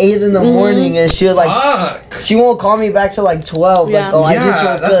like 8 in the morning, and she would like. Fuck. She won't call me back till like 12. Yeah. Like, oh, I just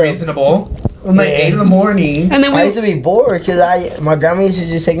woke that's up. reasonable. I'm like 8 in the morning. And then I used to be bored because my grandma used to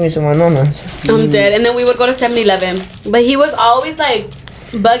just take me to my nana's. I'm dead. And then we would go to 7-Eleven. But he was always like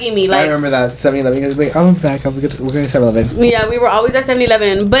bugging me. I Like, remember that 7-Eleven. He was like, I'm back. We're going to 7-Eleven. yeah, we were always at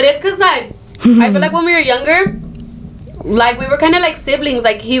 7-Eleven. But it's because like, I feel like when we were younger, like we were kind of like siblings.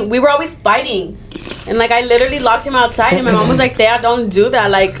 Like we were always fighting. And like I literally locked him outside, and my mom was like, "Dad, don't do that.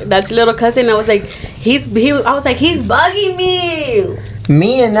 Like that's your little cousin." I was like, he's bugging me.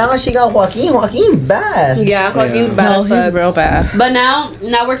 Me, and now she got Joaquin. Joaquin's bad. Yeah, Joaquin's bad No, as fuck. he's real bad. But now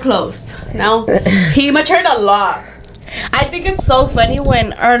we're close. Now he matured a lot. I think it's so funny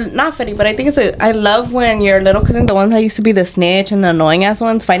or not funny, but I think I love when your little cousin, the ones that used to be the snitch and the annoying ass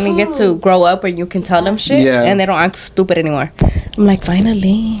ones, finally get to grow up and you can tell them shit, Yeah. and they don't act stupid anymore. I'm like,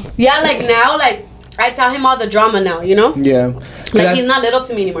 finally. Yeah, like now, like I tell him all the drama now, you know? Yeah. Like he's not little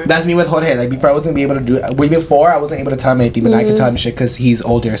to me anymore. That's me with Jorge. Like before, I wasn't able to do. Way before, I wasn't able to tell him anything, but now I can tell him shit because he's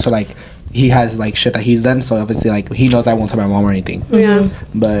older. So like, he has like shit that he's done. So obviously, like he knows I won't tell my mom or anything. Yeah.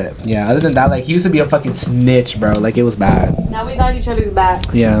 But yeah, other than that, like he used to be a fucking snitch, bro. Like it was bad. Now we got each other's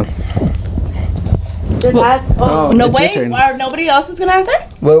backs. Yeah. Just ask. Oh. No, it's your wait, turn. or nobody else is gonna answer?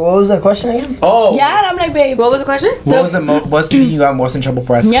 Wait, what was the question again? Oh. Yeah, and I'm like, babe. What was the question? What was what's the thing you got most in trouble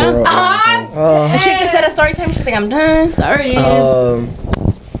for at school? Yeah. Or- She just said a story time. She's like, I'm done. Sorry.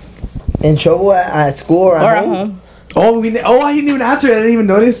 In trouble at school or Or at at home? home. I didn't even answer it. I didn't even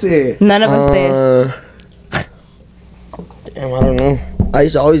notice it. None of us did. Damn, I don't know. I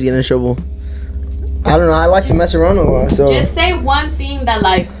used to always get in trouble. I don't know. I like to mess around a lot. So Just say one thing that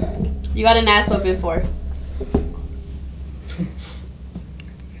like you got an ass whooping for.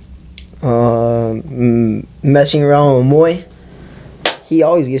 messing around with Moy. He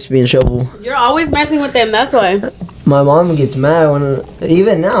always gets me in trouble. You're always messing with them. That's why. My mom gets mad when,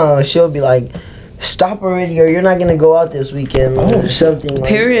 even now, she'll be like, "Stop already, or you're not gonna go out this weekend," or something. Like,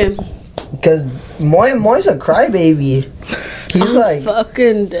 Period. because Moy's a crybaby. He's like,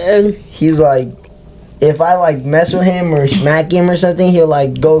 Fucking dead. he's like, if I like mess with him or smack him or something, he'll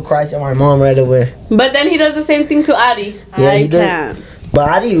like go cry to my mom right away. But then he does the same thing to Adi. Yeah, I he does. can't. But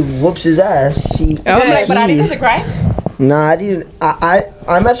Adi whoops his ass. Oh, like, but Adi doesn't cry? Nah,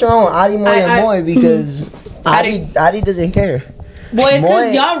 I mess around with Adi, Moy, and Moy because Adi doesn't care. Boy, it's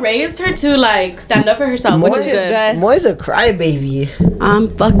because Moy- y'all raised her to like stand up for herself, which is good. Moy's a crybaby, I'm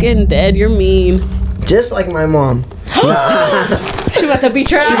fucking dead. You're mean. just like my mom. She about to beat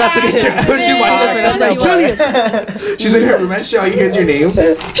her. She about to get you. When she watched this, I was like, Julian. She's in her room and she all you hear is your name.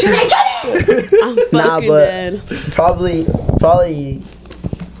 She's like, Julian! I'm fucking Nah, but dead. probably,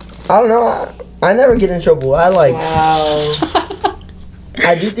 I don't know. I never get in trouble. I like, I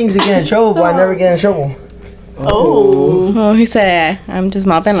do things to get in trouble, but I never get in trouble. Oh. Oh, he said, I'm just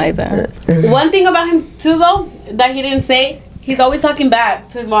mopping like that. One thing about him too, though, that he didn't say, he's always talking back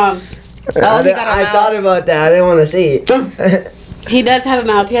to his mom. Oh, he got a I mouth. thought about that. I didn't want to say it. He does have a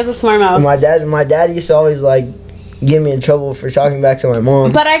mouth. He has a smart mouth. my dad used to always like get me in trouble for talking back to my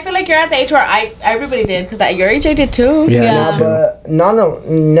mom. But I feel like you're at the age where everybody did, because at your age I did too. Yeah. But now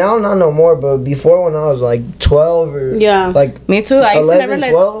not no more. But before, when I was like 12 or Yeah. like Me too. I used to 11, never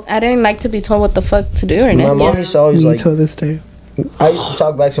like. 12? I didn't like to be told what the fuck to do or my nothing. mom used to always like. Till this day. I used to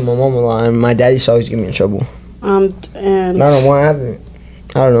talk back to my mom a lot, and my dad used to always get me in trouble. And I don't know why I haven't.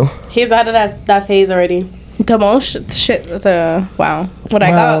 I don't know. he's out of that phase already. The most shit. Wow. What I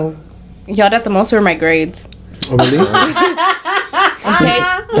got yelled at the most were my grades. Oh, really? Okay.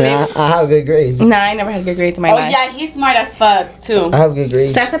 Yeah, I have good grades. Nah, I never had good grades in my Oh life. yeah, he's smart as fuck too. I have good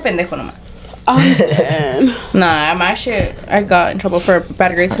grades. Se hace pendejo nomás. I'm dead. Nah, my shit. I got in trouble for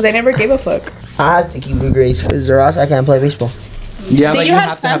bad grades because I never gave a fuck. I have to keep good grades because or else I can't play baseball. Yeah, See, like you had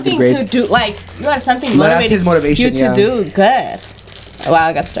have to have the something grades. to do. Like you had something No, that's his motivating motivation, you yeah. to do good. Wow,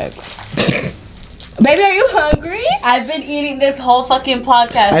 I got stuck. Baby, are you hungry? I've been eating this whole fucking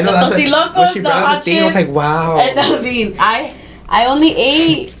podcast. I know the that's like, Totilocos, when she the brought up hot the thing, I was chips, like, wow. and the beans. I only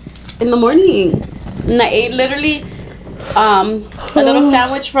ate in the morning, and I ate literally a little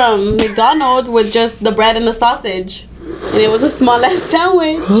sandwich from McDonald's with just the bread and the sausage, and it was a small ass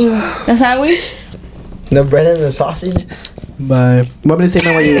sandwich. A sandwich? The bread and the sausage. Bye. Want me to say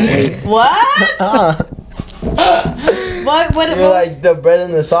my what you ate? What? Ah, What you're was? like the bread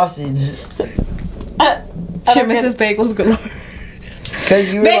and the sausage. Shit, Mrs. Bagels galore. Cause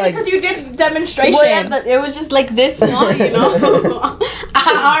you were Baby, like, because you did demonstration. Well, yeah, it was just like this small, you know.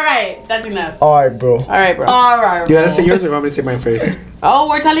 All right, that's enough. all right, bro. All right, bro. All right. You want to say yours or want me to say mine first? Oh,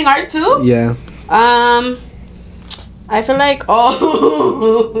 we're telling ours too. Yeah. I I feel like I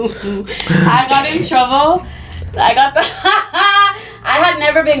got in trouble. I got the I had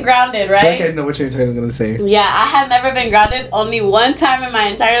never been grounded, right? I feel like I know what you're gonna say. Yeah, I had never been grounded only one time in my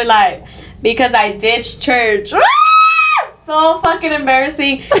entire life because I ditched church. So fucking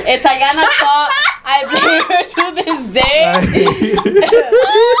embarrassing. It's Ayana's fault. I blame her to this day.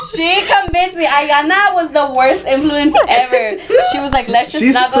 She convinced me. Ayana was the worst influence ever. She was like, let's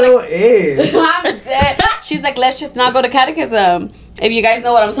just not go to... is. I'm dead. She's like, let's just not go to catechism. If you guys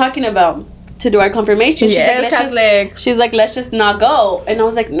know what I'm talking about. To do our confirmation. She's like, let's just not go. And I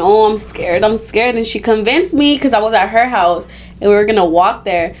was like, no, I'm scared. And she convinced me because I was at her house and we were going to walk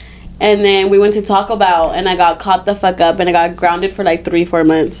there. And then we went to Taco Bell and I got caught the fuck up and I got grounded for like 3-4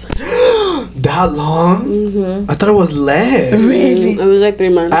 months. That long? Mm-hmm. I thought it was less. Really? It was like 3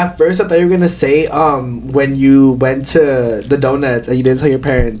 months. At first I thought you were gonna say when you went to the donuts and you didn't tell your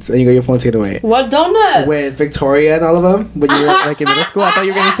parents and you got your phone taken away. What donut? With Victoria and all of them when you were like in middle school. I thought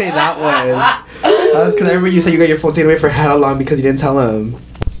you were gonna say that one. Because I remember you said you got your phone taken away for how long because you didn't tell them.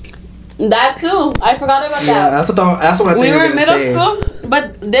 That too. I forgot about that. Yeah, that's what I thought we you were were in middle school,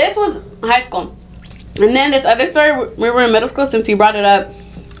 but this was high school. And then this other story, we were in middle school since you brought it up.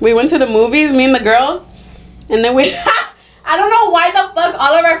 We went to the movies, me and the girls, and then we I don't know why the fuck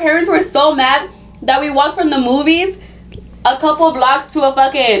all of our parents were so mad that we walked from the movies a couple blocks to a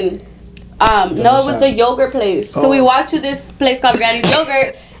fucking no, it was the yogurt place. Oh. So we walked to this place called Granny's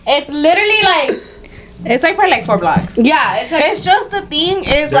Yogurt. It's literally like it's like probably like 4 blocks. Yeah, it's like it's just the thing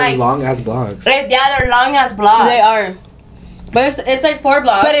is they're like long ass blocks. Yeah, they're long ass blocks. They are, but it's like 4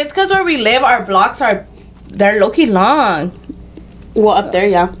 blocks. But it's because where we live, our blocks they're low-key long. Well, up there,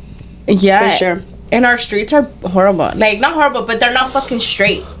 yeah, for sure. And our streets are horrible. Like not horrible, but they're not fucking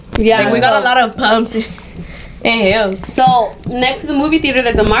straight. Yeah, like, we got a lot of bumps and hills. So next to the movie theater,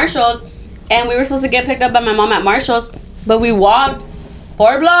 there's a Marshalls, and we were supposed to get picked up by my mom at Marshalls, but we walked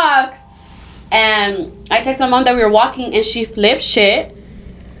 4 blocks. And I texted my mom that we were walking and she flipped shit.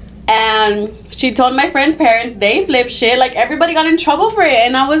 And she told my friend's parents, they flipped shit. Like, everybody got in trouble for it.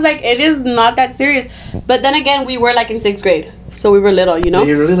 And I was like, it is not that serious. But then again, we were like in 6th grade. So we were little, you know?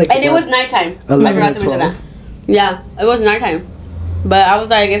 Yeah, really like and it was nighttime. I forgot to mention that. Yeah, it was nighttime. But I was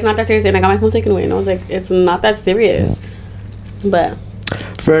like, it's not that serious. And I got my phone taken away. And I was like, it's not that serious. But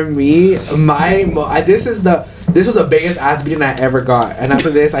for me, this was the biggest ass beating I ever got, and after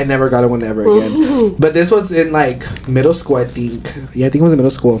this, I never got one ever again. But this was in like middle school, I think. Yeah, I think it was in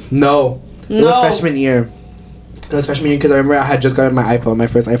middle school. No, it was freshman year. It was freshman year because I remember I had just gotten my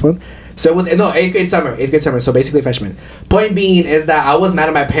first iPhone. So it was 8th grade summer. So basically freshman. Point being is that I was mad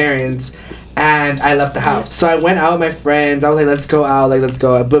at my parents. And I left the house. So I went out with my friends. I was like, let's go out. Like, let's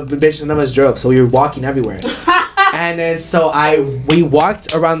go. But bitch, none of us drove. So we were walking everywhere. And then so we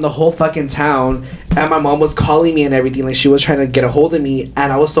walked around the whole fucking town. And my mom was calling me and everything. Like, she was trying to get a hold of me.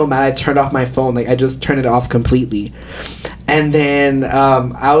 And I was so mad I turned off my phone. Like, I just turned it off completely. And then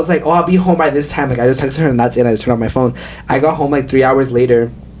I was like, oh, I'll be home by this time. Like, I just texted her and that's it. I just turned off my phone. I got home like 3 hours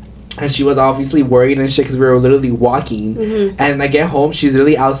later. And she was obviously worried and shit because we were literally walking. Mm-hmm. And I get home, she's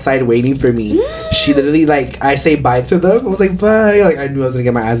literally outside waiting for me. She literally, like, I say bye to them. I was like, bye. Like, I knew I was going to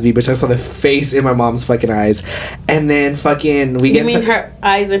get my ass beat, but I saw the face in my mom's fucking eyes. And then fucking, You mean her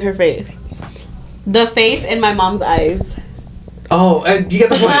eyes in her face? The face in my mom's eyes. Oh, you get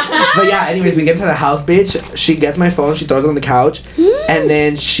the point. But yeah, anyways, we get to the house, bitch. She gets my phone, she throws it on the couch. And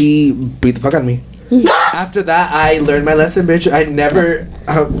then she beat the fuck out of me. After that, I learned my lesson, bitch. I never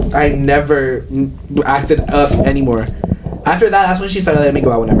acted up anymore. After that, that's when she started letting me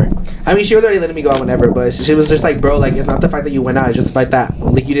go out whenever. I mean, she was already letting me go out whenever, but she was just like, bro, like, it's not the fact that you went out, it's just the fact that,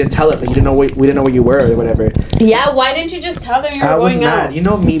 like, you didn't tell us, like, we didn't know where you were or whatever. Yeah, why didn't you just tell them you were going out? I was mad. You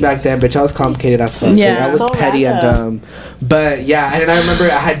know me back then, bitch. I was complicated as fuck. Yeah, I was petty and dumb. But yeah, and then I remember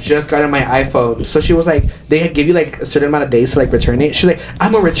I had just gotten my iPhone, so she was like, they had give you like a certain amount of days to like return it. She's like,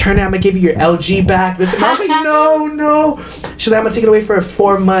 I'm gonna return it. I'm gonna give you your LG back. This and I was like, no. She's like, I'm gonna take it away for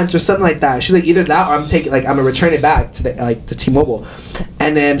 4 months or something like that. She's like, either that or I'm gonna return it back to to T-Mobile.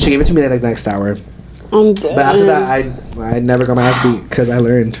 And then she gave it to me like the next hour. But after that, I never got my ass beat because I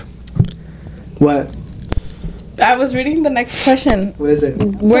learned. What? I was reading the next question. What is it?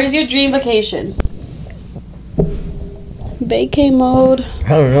 Where's your dream vacation? Vacay mode. I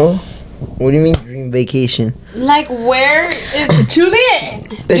don't know. What do you mean dream vacation? Like, where is Julian?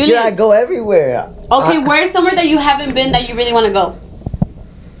 Should I go everywhere? Okay, where's somewhere that you haven't been that you really want to go?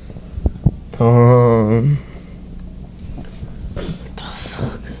 What the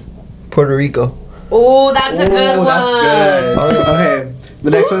fuck? Puerto Rico. Oh, that's a good one. That's good. Okay,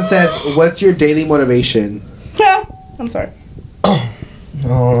 the next one says, what's your daily motivation? Yeah, I'm sorry.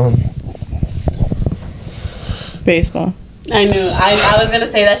 Baseball. I knew. I was gonna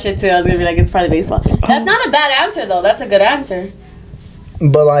say that shit too. I was gonna be like, it's probably baseball. That's not a bad answer though. That's a good answer.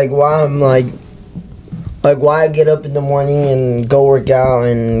 But like, why I'm like why I get up in the morning and go work out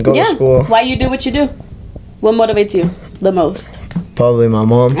and go to school? Why you do what you do? What motivates you the most? Probably my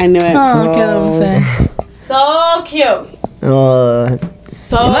mom. I knew it. Oh, okay, So cute.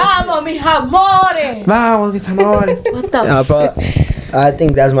 So. Vamos, mis amores. Vamos, mis amores. What the? I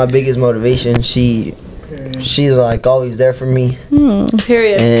think that's my biggest motivation. She's like always there for me.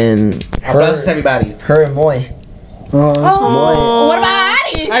 Period. And Bless everybody. her and Moy. Oh, what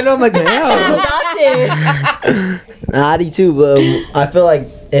about Addie? I know, I'm like, damn. Adi too, but I feel like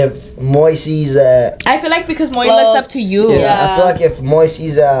if Moy sees that, I feel like because Moy looks up to you. I feel like if Moy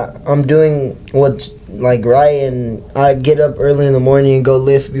sees that I'm doing what's like right, and I get up early in the morning and go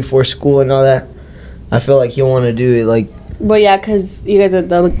lift before school and all that, I feel like he'll want to do it. Like, But yeah, because you guys are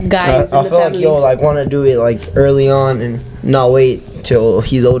the guys I in the feel like family. he'll like want to do it like early on and not wait till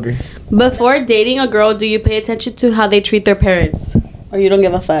he's older. Before dating a girl, do you pay attention to how they treat their parents? Or you don't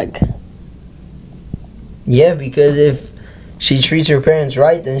give a fuck? Yeah, because if she treats her parents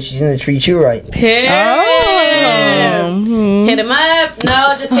right, then she's gonna treat you right. Period. Hit him up.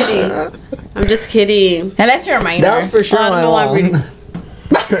 No, just kidding. I'm just kidding. Unless you're a minor. That was for sure I don't my know why I'm reading. mom.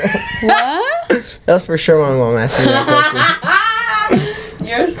 What? That's for sure my mom asking me that question.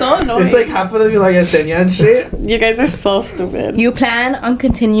 You're so annoying. It's like half of them be like Yesenia and shit. You guys are so stupid. You plan on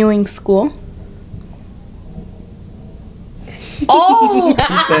continuing school? Oh! He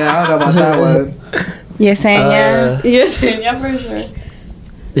said, I don't know about that one. Yesenia. Yes, yeah, for sure.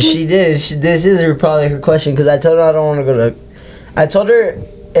 She did. This is probably her question because I told her I don't want to go to. I told her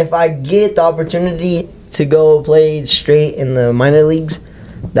if I get the opportunity to go play straight in the minor leagues,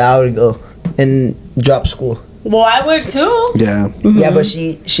 that I would go and drop school. Well, I would too. Yeah. Yeah, but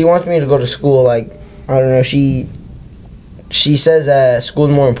she wants me to go to school. Like, I don't know. She says that school's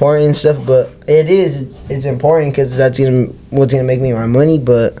more important and stuff, but it's important because that's what's gonna make me my money.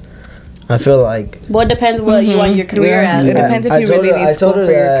 But I feel like Well, it depends what you want your career as. It depends if I you told really her- I need school told for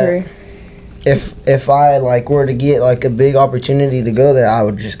her your that career. if I like were to get like a big opportunity to go there, I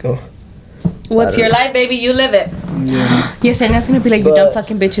would just go. What's your life, baby? You live it. Yesenia's gonna be like, you But- dumb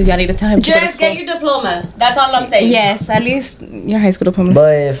fucking bitches. Y'all need a time to go to Just get school. your diploma. That's all I'm saying. Yes, at least your high school diploma.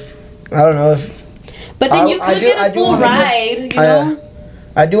 But if I don't know if But then you I could do- get I a do full wanna go- ride, you know?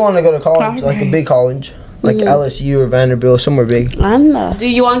 I do want to go to college, like a big college, like LSU or Vanderbilt, somewhere big. Do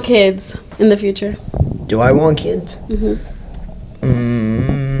you want kids in the future? Do I want kids?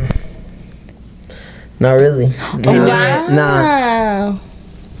 Not really. Nah.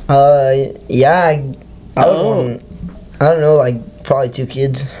 Yeah, I would want. I don't know, like probably 2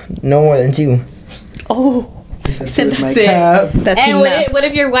 kids, no more than 2. Oh. Said that's it. That's And enough. what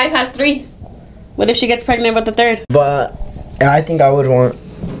if your wife has 3? What if she gets pregnant with the 3rd? But I think I would want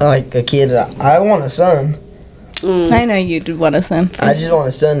like a kid. I want a son. I know you do want a son. I just want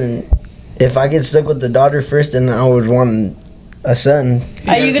a son, and if I get stuck with the daughter first, then I would want a son.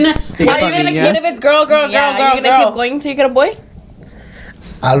 Are you gonna You got get fucking if it's girl, Yeah, are you gonna keep going till you get a boy?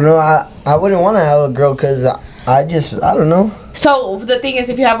 I don't know. I wouldn't want to have a girl because I don't know. So the thing is,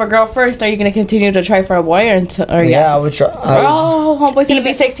 if you have a girl first, are you gonna continue to try for a boy or Yeah, I would try. Oh, homeboy's gonna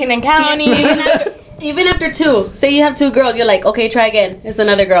be 16 and counting. Even after 2, say you have 2 girls, you're like, okay, try again. It's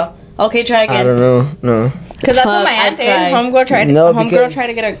another girl. Okay, try again. I don't know. No. Because that's what Fuck, my aunt I'd did. cry. Homegirl tried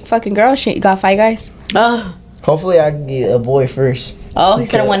to get a fucking girl. She got 5 guys. Oh, Hopefully, I can get a boy first. Oh, he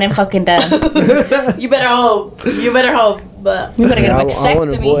said one and fucking done. you better hope. You better hope. But You better get a I want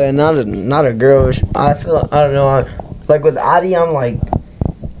a vasectomy. boy and not a girl. I feel I don't know. Like with Adi, I'm like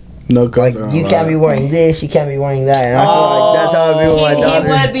No girls like are you can't be wearing this, you can't be wearing that. And I feel like that's how I be with my he daughter.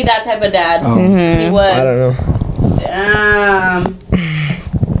 would be that type of dad. Oh. He would. I don't know.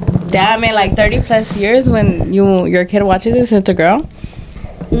 Damn it, like 30 plus years when your kid watches this, it's a girl.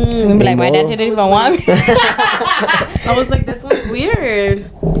 You're gonna be like, my dad didn't even want me. I was like, this one's weird.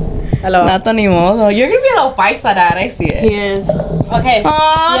 Hello. Nata ni modo. You're gonna be a little paisa dad, I see it. He is. Okay.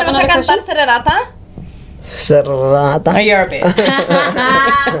 Oh, You have ¿no vas a another cantar serenata? Serrata. Oh, you're a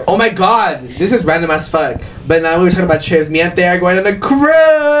bitch. Oh my god, this is random as fuck. But now we were talking about trips. Me and Thea are going on a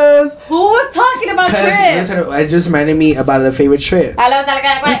cruise. Who was talking about trips? It just reminded me about a favorite trip.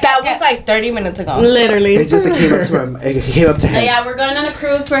 That was like 30 minutes ago. Literally. It just came up to him. Yeah, we're going on a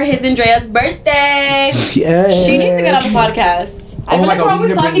cruise for his Andrea's birthday. Yes. She needs to get on the podcast. I feel like we're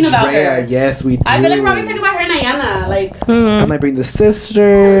always talking about her. Yes, we do. I feel like we're always talking about her and Ayana. Like, I might bring the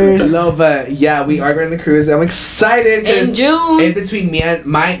sisters. No, but yeah, we are going on the cruise. I'm excited. 'cause in June. in between me and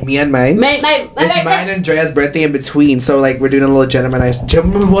mine. It's mine and Andrea's birthday in between. So like we're doing a little Gemini. What?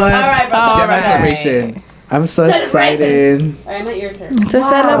 All right, bro. Gemini Alright. celebration. I'm so excited. Alright, my ears hurt. It's a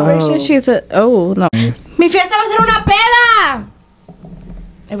celebration. She's a. Oh, no. Mi fiesta va a ser una peda!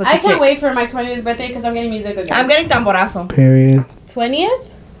 I can't wait for my 20th birthday because I'm getting music again. I'm getting tamborazo. Period. 20th?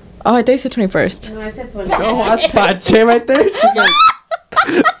 Oh, I thought you said 21st. No, I said 20th. Oh, that's Pache right there. She's like,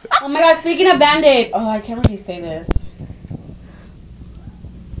 Oh my god, speaking of Band-Aid. Oh, I can't really say this.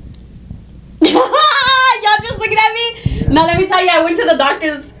 Y'all just looking at me? Now let me tell you, I went to the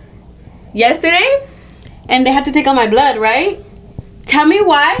doctor's yesterday and they had to take out my blood, right? Tell me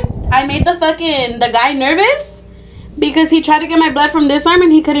why I made the guy nervous because he tried to get my blood from this arm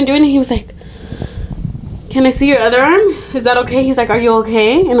and he couldn't do it and he was like, can I see your other arm? Is that okay? He's like, are you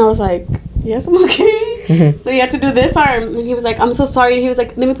okay? And I was like, yes, I'm okay. So he had to do this arm and he was like, I'm so sorry. He was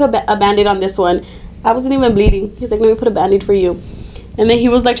like, let me put a Band-Aid on this one. I wasn't even bleeding. He's like, let me put a Band-Aid for you. And then he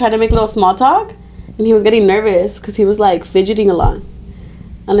was like trying to make a little small talk and he was getting nervous because he was like fidgeting a lot.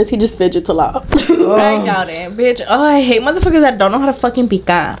 Unless he just fidgets a lot. I doubt it, bitch. Oh, I hate motherfuckers that don't know how to fucking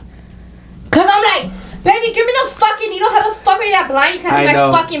picar. Cause I'm like, baby, give me the fucking needle. How the fuck are you that blind? You can't see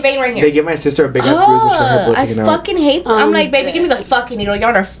my fucking vein right here. They give my sister a big ass bruise and her blood taken out. I fucking hate them. I'm like, baby, give me the fucking needle.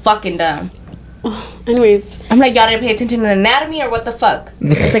 Y'all are fucking dumb. Anyways, I'm like, y'all didn't pay attention to anatomy or what the fuck?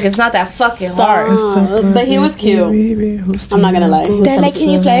 It's like, it's not that fucking hard. But he was cute. I'm not gonna lie. They're like, can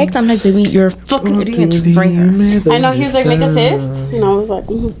you flex? I'm like, baby, you're fucking idiot. Bring her. I know, he was like, make a fist. And I was like,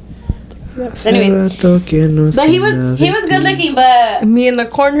 Anyways, but he was good looking, but me in the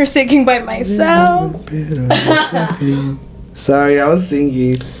corner singing by myself. Sorry, I was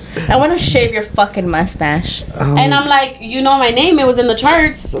singing. I want to shave your fucking mustache. And I'm like, you know my name, it was in the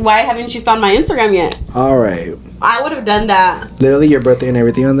charts. Why haven't you found my Instagram yet? Alright. I would have done that. Literally your birthday and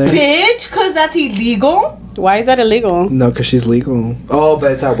everything on there? Bitch, cause that's illegal. Why is that illegal? No, because she's legal. Oh,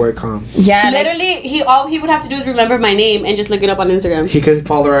 but it's at work, Yeah. Literally, all he would have to do is remember my name and just look it up on Instagram. He could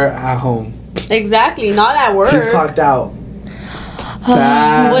follow her at home. Exactly, not at work. He's clocked out.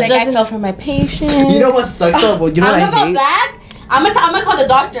 Like, I fell for my patient. You know what sucks though? You know what I hate? Go back. I'm gonna call the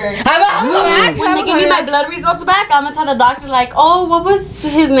doctor. I'm gonna go back. When they give me my blood results back, I'm gonna tell the doctor like, oh, what was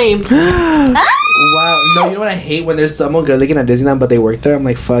his name? Wow. No, you know what I hate? When there's someone good looking at Disneyland but they work there, I'm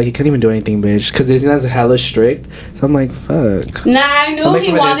like, fuck, you can't even do anything, bitch. Because Disneyland's hella strict. So I'm like, fuck. Nah, I knew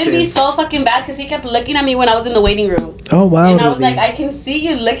he wanted me so fucking bad because he kept looking at me when I was in the waiting room. Oh, wow. And I was like, I can see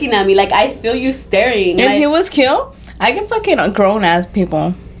you looking at me. Like, I feel you staring. And like, he was cute? I get fucking grown ass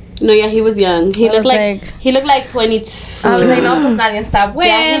people. No, yeah, he was young. He looked like 22. I was like, no, pues nadie está bueno.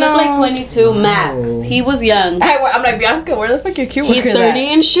 Yeah, he looked like 22 max. He was young. I'm like, Bianca, where the fuck your cute? He's 30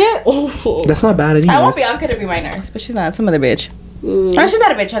 and shit. Oh. That's not bad anyways. I want Bianca to be my nurse, but she's not. Some other bitch. Or she's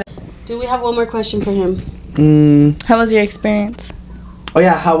not a bitch. Do we have one more question for him? How was your experience? Oh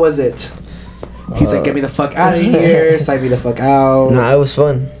yeah, how was it? He's like, get me the fuck out of here. Psych me the fuck out. Nah, it was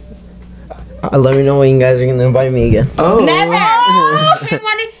fun. Let me know when you guys are gonna invite me again. Oh. Never.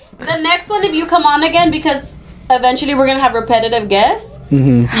 Oh, the next one, if you come on again, because eventually we're gonna have repetitive guests.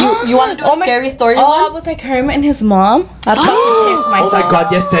 Mm-hmm. You want to do a scary story? Oh, I was like him and his mom. I'd fucking piss myself. Oh my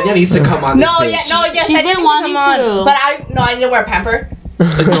god, yes, Tanya needs to come on. Yes, she didn't want me to. But I need to wear a pamper. No,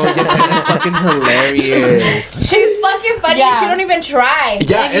 yes, Tanya's fucking hilarious. She's fucking funny. Yeah. She don't even try.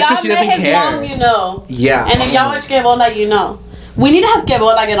 Yeah, if it's because she doesn't care. Mom, you know. Yeah. And if y'all watch Kebola, you know. We need to have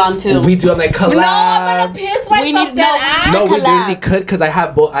Kebola get on too. We do. I'm like, collab. No, I'm gonna piss myself No, we literally could because I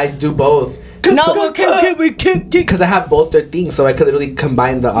have both. I do both. No, we can't. Because I have both their things, so I could literally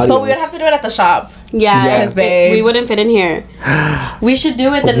combine the audios. But we would have to do it at the shop. Yeah, babe. We wouldn't fit in here. We should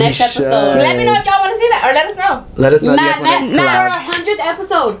do it the next episode. Let me know if y'all want to see that, or let us know. Let us know. For 100th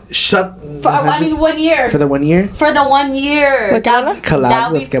episode. Shut. I mean, 1 year. For the 1 year. For the 1 year. That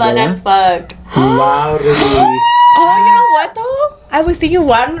would be fun as fuck. Wow, really. Oh, you know what though? I was thinking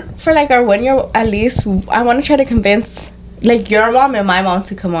one for like our 1 year at least. I want to try to convince like your mom and my mom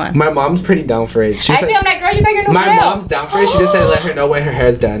to come on. My mom's pretty down for it. I'm like, girl, you got your new grill. My mom's down for it. She just said let her know when her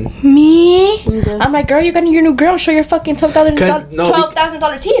hair's done. Me? I'm like, girl, you got your new grill. Show your fucking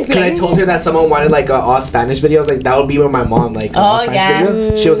 $12,000 teeth. Because I told her that someone wanted like all Spanish videos. Like that would be with my mom. Like all Spanish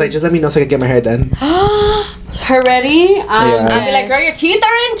video. She was like, just let me know so I can get my hair done. Her ready? I'll be like, girl, your teeth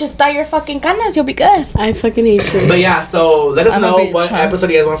are in. Just dye your fucking canas. You'll be good. I fucking hate you. But yeah, so let us know what episode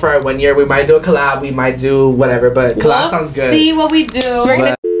you guys want for our 1 year. We might do a collab. We might do whatever. But collab sounds good. See what we do. We're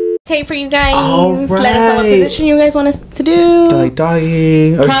gonna tape for you guys. Let us know what position you guys want us to do.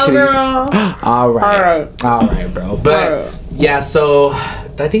 Doggy. Cowgirl. Alright, bro. But yeah, so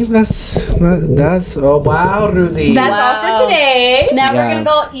I think that's oh wow, Rudy. That's all for today. Now we're gonna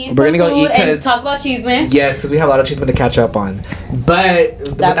go eat some food and talk about Chisme. Yes, because we have a lot of Chisme to catch up on. But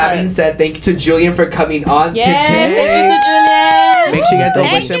with that being said, thank you to Julian for coming on today. Thank you to Julian. Make sure you guys go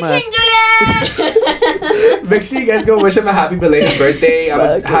Thank wish you, him King Julian. make sure you guys go wish him a happy belated birthday.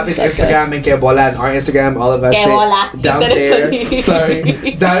 Have his Instagram and Kebola and our Instagram, all of us shit down there.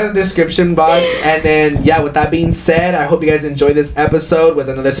 Sorry, down in the description box. And then yeah, with that being said, I hope you guys enjoyed this episode with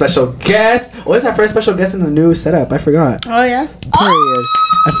another special guest. Oh, it's our first special guest in the new setup. I forgot. Oh yeah. Period.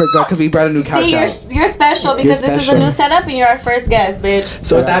 I forgot because we brought a new couch See, out. you're special because this is a new setup and you're our first guest, bitch.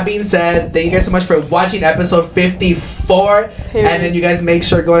 So with that being said, thank you guys so much for watching episode 54. Period. And then you guys make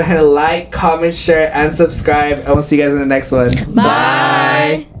sure to go ahead and like, comment, share, and subscribe. And we'll see you guys in the next one.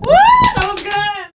 Bye. Woo!